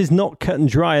because this is not cut and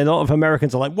dry. And a lot of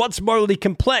Americans are like, what's morally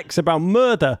complex about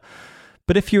murder?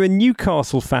 But if you're a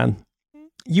Newcastle fan,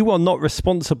 you are not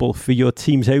responsible for your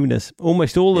team's owners.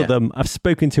 Almost all of them I've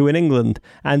spoken to in England.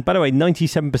 And by the way,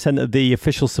 97% of the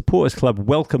official supporters club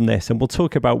welcome this, and we'll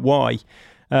talk about why.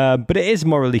 But it is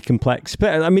morally complex.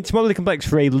 But I mean, it's morally complex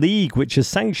for a league which has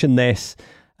sanctioned this,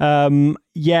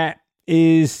 yet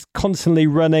is constantly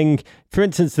running, for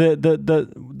instance,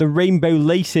 the Rainbow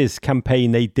Laces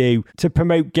campaign they do to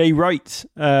promote gay rights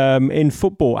in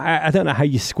football. I don't know how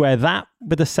you square that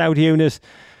with the Saudi owners'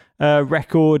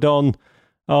 record on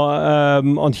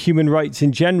human rights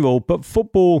in general, but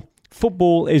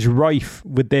football is rife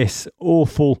with this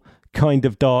awful kind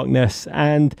of darkness.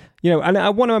 And and I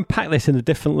want to unpack this in the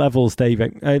different levels,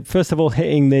 David. First of all,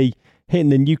 hitting the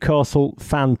Newcastle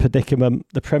fan predicament,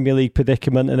 the Premier League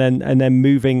predicament, and then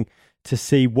moving to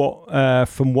see what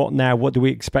do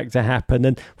we expect to happen.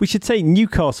 And we should say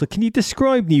Newcastle. Can you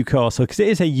describe Newcastle? Because it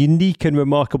is a unique and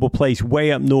remarkable place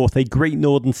way up north, a great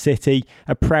northern city,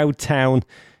 a proud town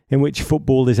in which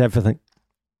football is everything.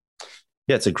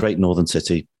 Yeah, it's a great northern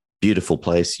city, beautiful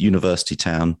place, university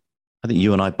town. I think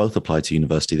you and I both applied to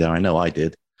university there. I know I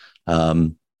did.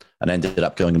 And ended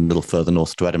up going a little further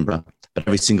north to Edinburgh. But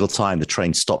every single time the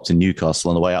train stopped in Newcastle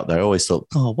on the way out there, I always thought,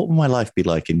 what would my life be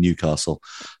like in Newcastle?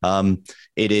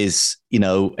 It is,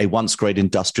 a once great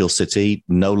industrial city,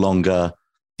 no longer,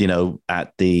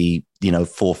 at the,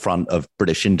 forefront of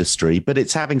British industry, but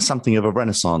it's having something of a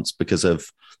renaissance because of,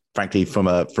 frankly, from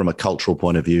a cultural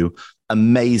point of view,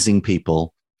 amazing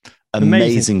people,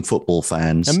 amazing football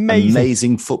fans,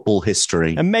 amazing football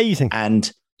history. Amazing.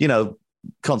 And,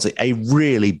 constantly a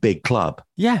really big club.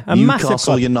 Yeah, a Newcastle massive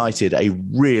club. United, a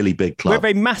really big club.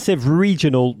 We're a massive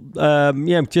regional,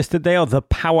 just that they are the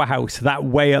powerhouse that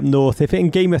way up north. If in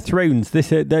Game of Thrones,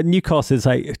 the Newcastle is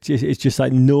it's just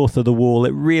like north of the wall.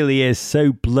 It really is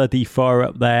so bloody far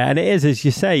up there. And it is, as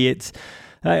you say,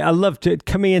 I loved it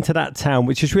coming into that town,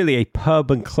 which is really a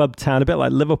pub and club town, a bit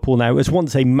like Liverpool now. It was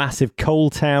once a massive coal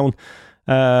town,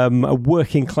 a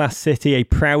working class city, a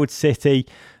proud city.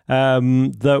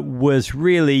 That was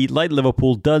really, like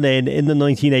Liverpool, done in the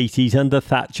 1980s under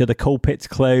Thatcher. The coal pits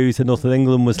closed and North of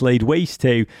England was laid waste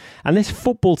to. And this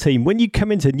football team, when you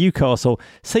come into Newcastle,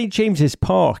 St. James's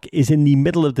Park is in the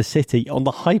middle of the city, on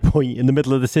the high point in the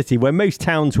middle of the city, where most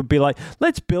towns would be like,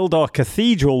 let's build our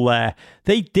cathedral there.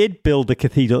 They did build a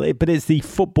cathedral, but it's the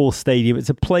football stadium. It's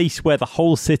a place where the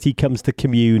whole city comes to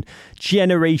commune.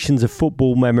 Generations of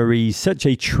football memories, such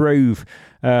a trove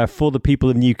for the people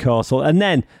of Newcastle. And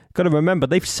then, got to remember,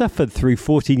 they've suffered through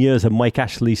 14 years of Mike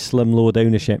Ashley's slumlord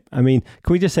ownership. I mean,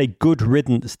 can we just say good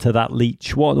riddance to that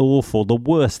leech? What an awful, the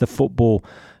worst of football.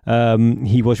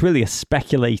 He was really a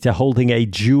speculator holding a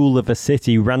jewel of a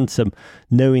city ransom,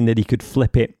 knowing that he could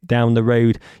flip it down the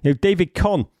road. You know, David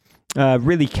Conn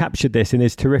really captured this in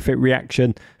his terrific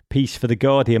reaction piece for The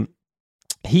Guardian.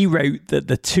 He wrote that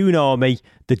the Toon Army,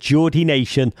 the Geordie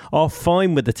Nation, are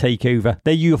fine with the takeover.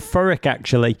 They're euphoric,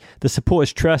 actually. The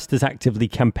Supporters Trust has actively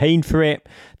campaigned for it.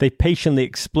 They patiently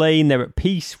explain they're at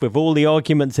peace with all the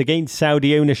arguments against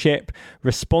Saudi ownership,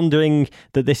 responding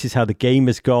that this is how the game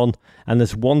has gone. And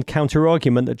there's one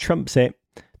counter-argument that trumps it.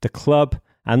 The club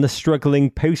and the struggling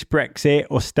post-Brexit,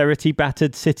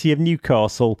 austerity-battered city of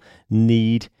Newcastle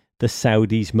need the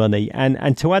Saudis' money.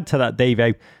 And to add to that,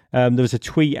 Davo, there was a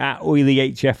tweet at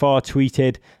OilyHFR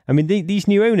tweeted, I mean, these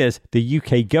new owners, the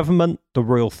UK government, the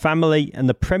royal family and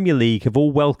the Premier League have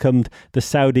all welcomed the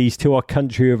Saudis to our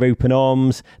country with open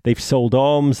arms. They've sold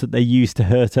arms that they use to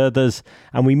hurt others.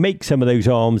 And we make some of those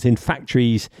arms in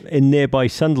factories in nearby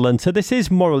Sunderland. So this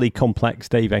is morally complex,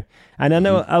 Davo. And I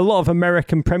know a lot of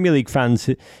American Premier League fans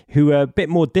who are a bit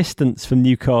more distant from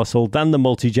Newcastle than the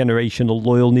multi-generational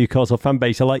loyal Newcastle fan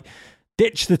base are like,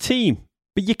 ditch the team.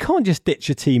 But you can't just ditch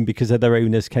a team because of their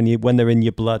owners, can you, when they're in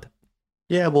your blood?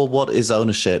 Yeah, well, what is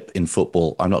ownership in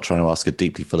football? I'm not trying to ask a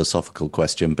deeply philosophical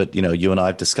question, but, you know, you and I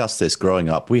have discussed this growing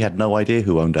up. We had no idea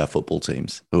who owned our football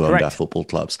teams, who owned our football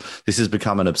clubs. This has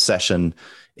become an obsession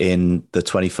in the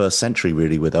 21st century,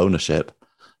 really, with ownership.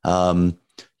 You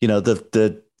know,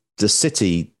 the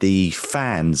city, the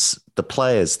fans, the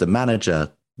players, the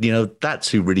manager, you know, that's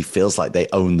who really feels like they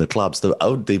own the clubs.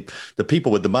 The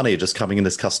people with the money are just coming in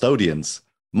as custodians.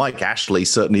 Mike Ashley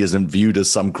certainly isn't viewed as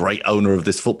some great owner of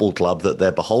this football club that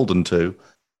they're beholden to.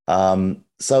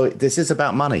 So this is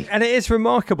about money. And it is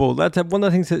remarkable. That one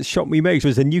of the things that shocked me most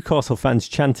was the Newcastle fans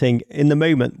chanting in the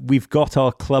moment, we've got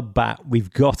our club back,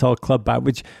 we've got our club back,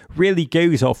 which really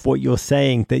goes off what you're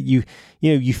saying, that you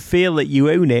feel that you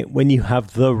own it when you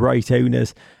have the right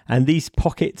owners. And these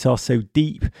pockets are so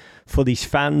deep for these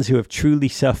fans who have truly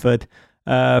suffered,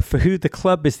 for who the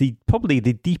club is probably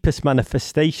the deepest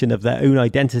manifestation of their own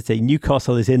identity.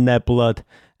 Newcastle is in their blood.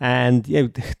 And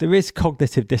there is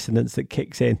cognitive dissonance that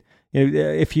kicks in.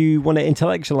 If you want to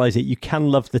intellectualize it, you can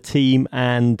love the team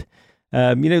and,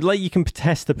 like you can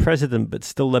protest the president but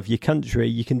still love your country.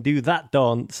 You can do that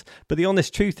dance. But the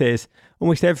honest truth is,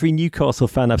 almost every Newcastle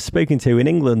fan I've spoken to in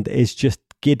England is just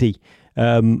giddy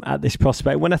at this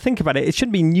prospect. When I think about it, it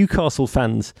should be Newcastle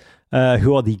fans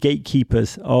who are the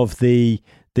gatekeepers of the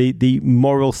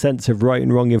moral sense of right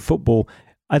and wrong in football.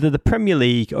 Either the Premier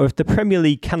League, or if the Premier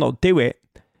League cannot do it,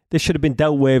 this should have been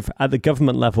dealt with at the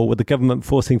government level, with the government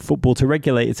forcing football to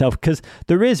regulate itself. Because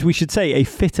there is, we should say, a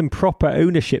fit and proper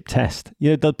ownership test.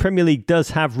 The Premier League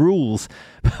does have rules,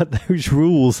 but those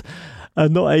rules are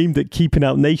not aimed at keeping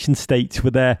out nation states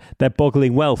with their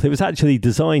boggling wealth. It was actually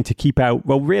designed to keep out,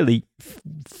 well, really,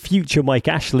 future Mike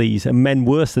Ashleys and men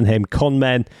worse than him, con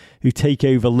men who take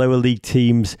over lower league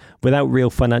teams without real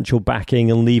financial backing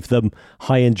and leave them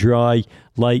high and dry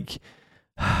like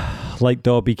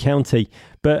Derby County.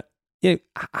 But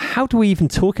how do we even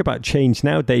talk about change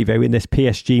now, Davo, in this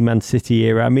PSG Man City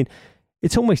era? I mean,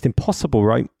 it's almost impossible,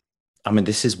 right? I mean,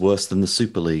 this is worse than the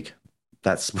Super League.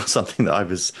 That's something that I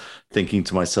was thinking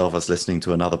to myself. I was listening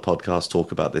to another podcast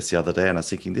talk about this the other day, and I was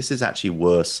thinking, this is actually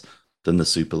worse than the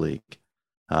Super League.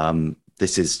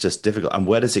 This is just difficult. And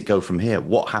where does it go from here?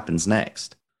 What happens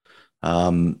next?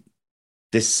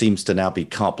 This seems to now be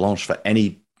carte blanche for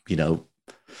any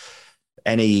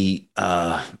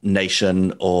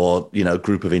nation or,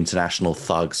 group of international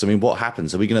thugs. I mean, what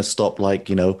happens? Are we going to stop,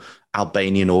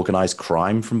 Albanian organized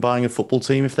crime from buying a football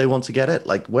team if they want to get it?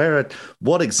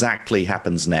 What exactly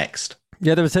happens next?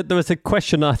 Yeah, there was a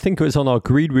question, I think it was on our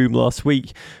Green Room last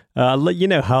week. You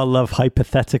know how I love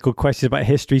hypothetical questions about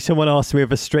history. Someone asked me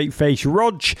with a straight face,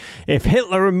 Rog, if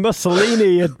Hitler and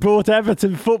Mussolini had bought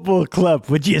Everton Football Club,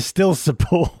 would you still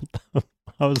support them?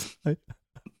 I was like,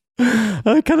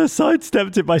 I kind of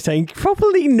sidestepped it by saying,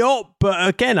 probably not. But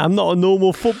again, I'm not a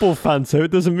normal football fan, so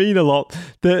it doesn't mean a lot.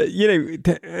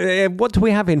 What do we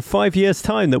have in 5 years'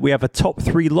 time? That we have a top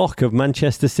three lock of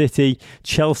Manchester City,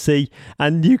 Chelsea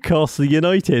and Newcastle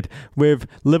United, with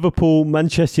Liverpool,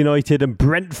 Manchester United and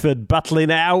Brentford battling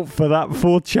it out for that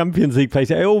fourth Champions League place.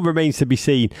 It all remains to be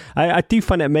seen. I do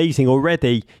find it amazing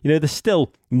already. There's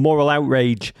still moral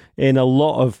outrage in a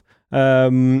lot of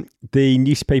the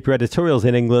newspaper editorials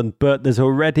in England, but there's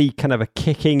already kind of a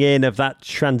kicking in of that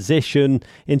transition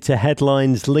into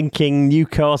headlines linking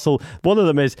Newcastle. One of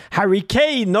them is Harry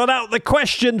Kane not out the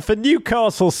question for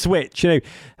Newcastle switch.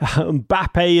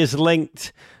 Mbappe is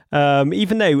linked.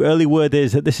 Even though early word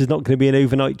is that this is not going to be an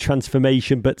overnight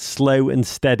transformation, but slow and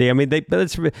steady. I mean,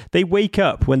 they wake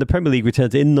up when the Premier League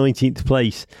returns in 19th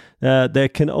place. There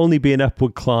can only be an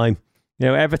upward climb.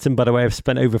 Everton, by the way, have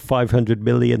spent over 500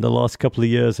 million the last couple of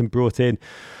years and brought in,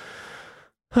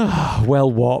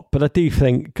 well, what? But I do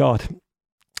think, God,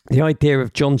 the idea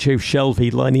of Jonjo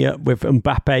Shelvey lining up with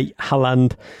Mbappe,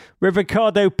 Haaland, with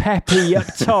Ricardo Pepe up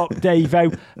top,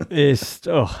 Davo, is,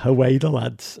 away the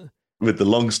lads. With the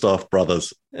Longstaff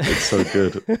brothers. It's so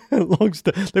good.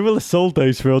 Longstaff, they will have sold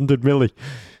those for 100 million.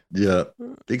 Yeah.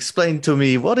 Explain to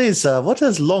me, what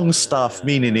does Longstaff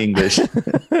mean in English?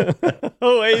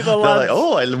 Oh, hey, the lads.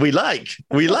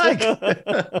 We like.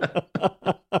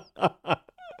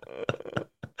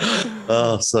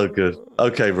 Oh, so good.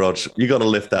 Okay, Rog, you got to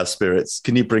lift our spirits.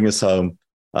 Can you bring us home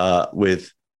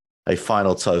with a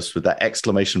final toast with that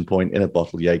exclamation point in a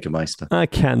bottle, Jägermeister? I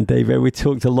can, David. We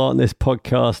talked a lot in this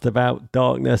podcast about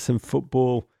darkness and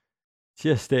football,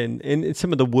 just in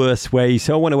some of the worst ways.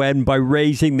 So I want to end by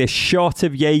raising this shot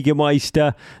of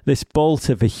Jägermeister, this bolt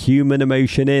of a human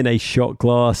emotion in a shot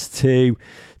glass to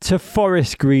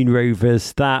Forest Green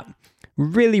Rovers, that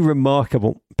really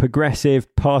remarkable, progressive,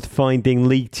 pathfinding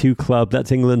League Two club,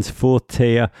 that's England's fourth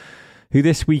tier, who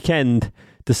this weekend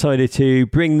decided to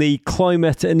bring the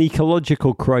climate and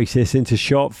ecological crisis into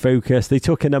sharp focus. They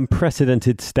took an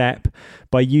unprecedented step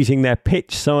by using their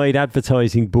pitch side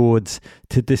advertising boards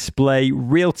to display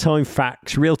real-time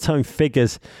facts, real-time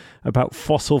figures about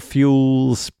fossil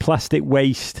fuels, plastic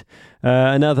waste,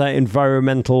 and other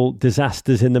environmental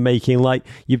disasters in the making. Like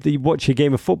you watch a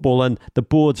game of football and the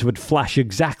boards would flash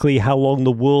exactly how long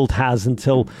the world has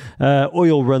until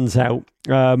oil runs out.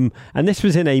 And this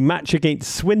was in a match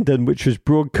against Swindon, which was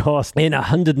broadcast in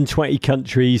 120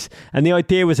 countries. And the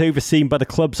idea was overseen by the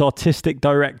club's artistic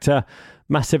director,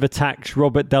 Massive Attack's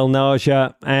Robert Del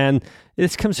Naja. And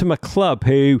this comes from a club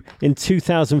who in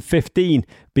 2015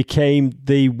 became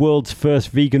the world's first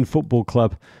vegan football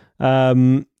club.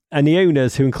 And the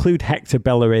owners, who include Hector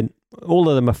Bellerin, all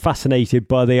of them are fascinated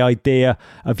by the idea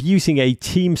of using a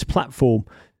team's platform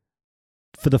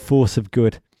for the force of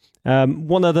good.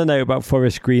 One other note about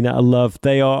Forest Green that I love,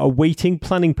 they are awaiting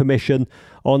planning permission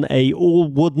on a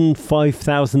all-wooden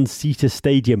 5,000-seater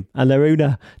stadium. And their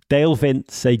owner, Dale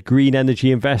Vince, a green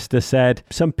energy investor, said,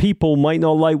 some people might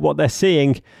not like what they're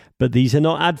seeing, but these are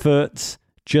not adverts,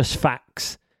 just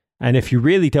facts. And if you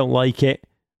really don't like it,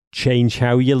 change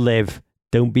how you live.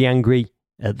 Don't be angry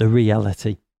at the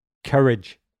reality.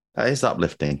 Courage. That is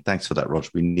uplifting. Thanks for that, Rog.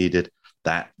 We needed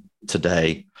that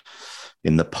today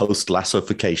in the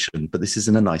post-Lasso-fication, but this is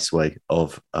in a nice way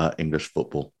of English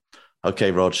football.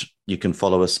 Okay, Rog, you can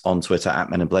follow us on Twitter at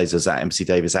Men in Blazers, at MC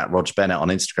Davies, at Rog Bennett, on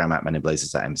Instagram at Men in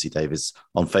Blazers, at MC Davies,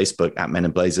 on Facebook at Men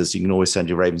in Blazers. You can always send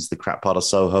your Ravens to the crap part of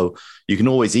Soho. You can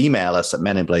always email us at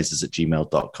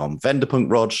meninblazers@gmail.com.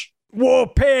 Venderpunk, Rog. War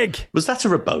Pig. Was that a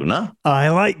Rabona? I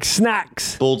like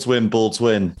snacks. Balds win.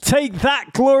 Take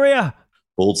that, Gloria.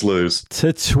 Balds lose.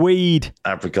 To Tweed.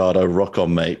 Abrigado, rock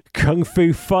on, mate. Kung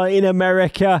Fu Fighting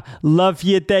America. Love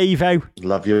you, Davo.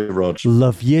 Love you, Rog.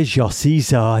 Love you, Jossie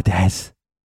Zardes.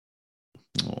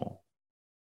 Oh.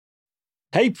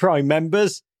 Hey, Prime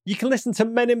members. You can listen to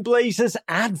Men in Blazers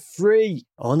ad-free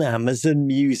on Amazon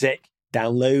Music.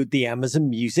 Download the Amazon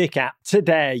Music app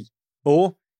today.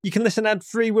 Or you can listen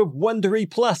ad-free with Wondery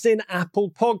Plus in Apple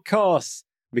Podcasts.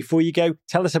 Before you go,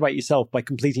 tell us about yourself by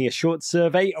completing a short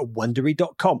survey at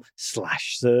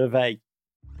wondery.com/survey.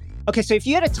 Okay, so if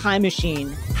you had a time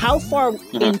machine, how far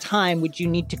in time would you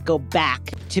need to go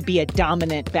back to be a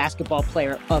dominant basketball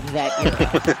player of that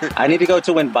era? I need to go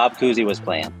to when Bob Cousy was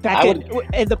playing. Back in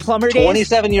the plumber days?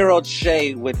 27-year-old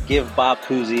Shea would give Bob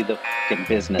Cousy the f***ing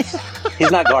business. He's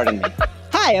not guarding me.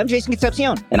 Hi, I'm Jason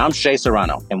Concepcion. And I'm Shea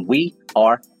Serrano. And we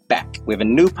are back. We have a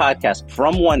new podcast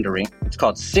from Wondery. It's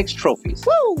called Six Trophies.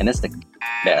 Woo! And it's the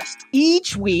best.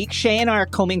 Each week, Shea and I are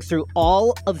combing through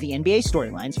all of the NBA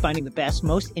storylines, finding the best,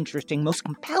 most interesting, most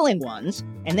compelling ones,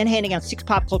 and then handing out 6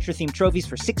 pop culture-themed trophies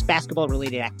for 6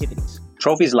 basketball-related activities.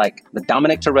 Trophies like the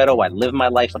Dominic Toretto I Live My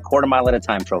Life a Quarter Mile at a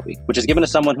Time trophy, which is given to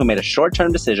someone who made a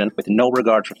short-term decision with no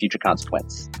regard for future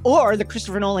consequence. Or the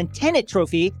Christopher Nolan Tenet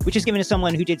trophy, which is given to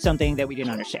someone who did something that we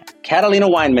didn't understand. Catalina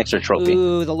Wine Mixer trophy.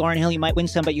 Ooh, the Lauryn Hill You Might Win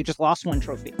Some, But You Just Lost One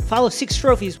trophy. Follow 6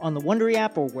 Trophies on the Wondery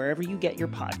app or wherever you get your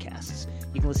podcasts.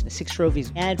 You can listen to 6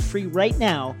 Trophies ad-free right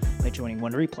now by joining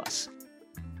Wondery Plus.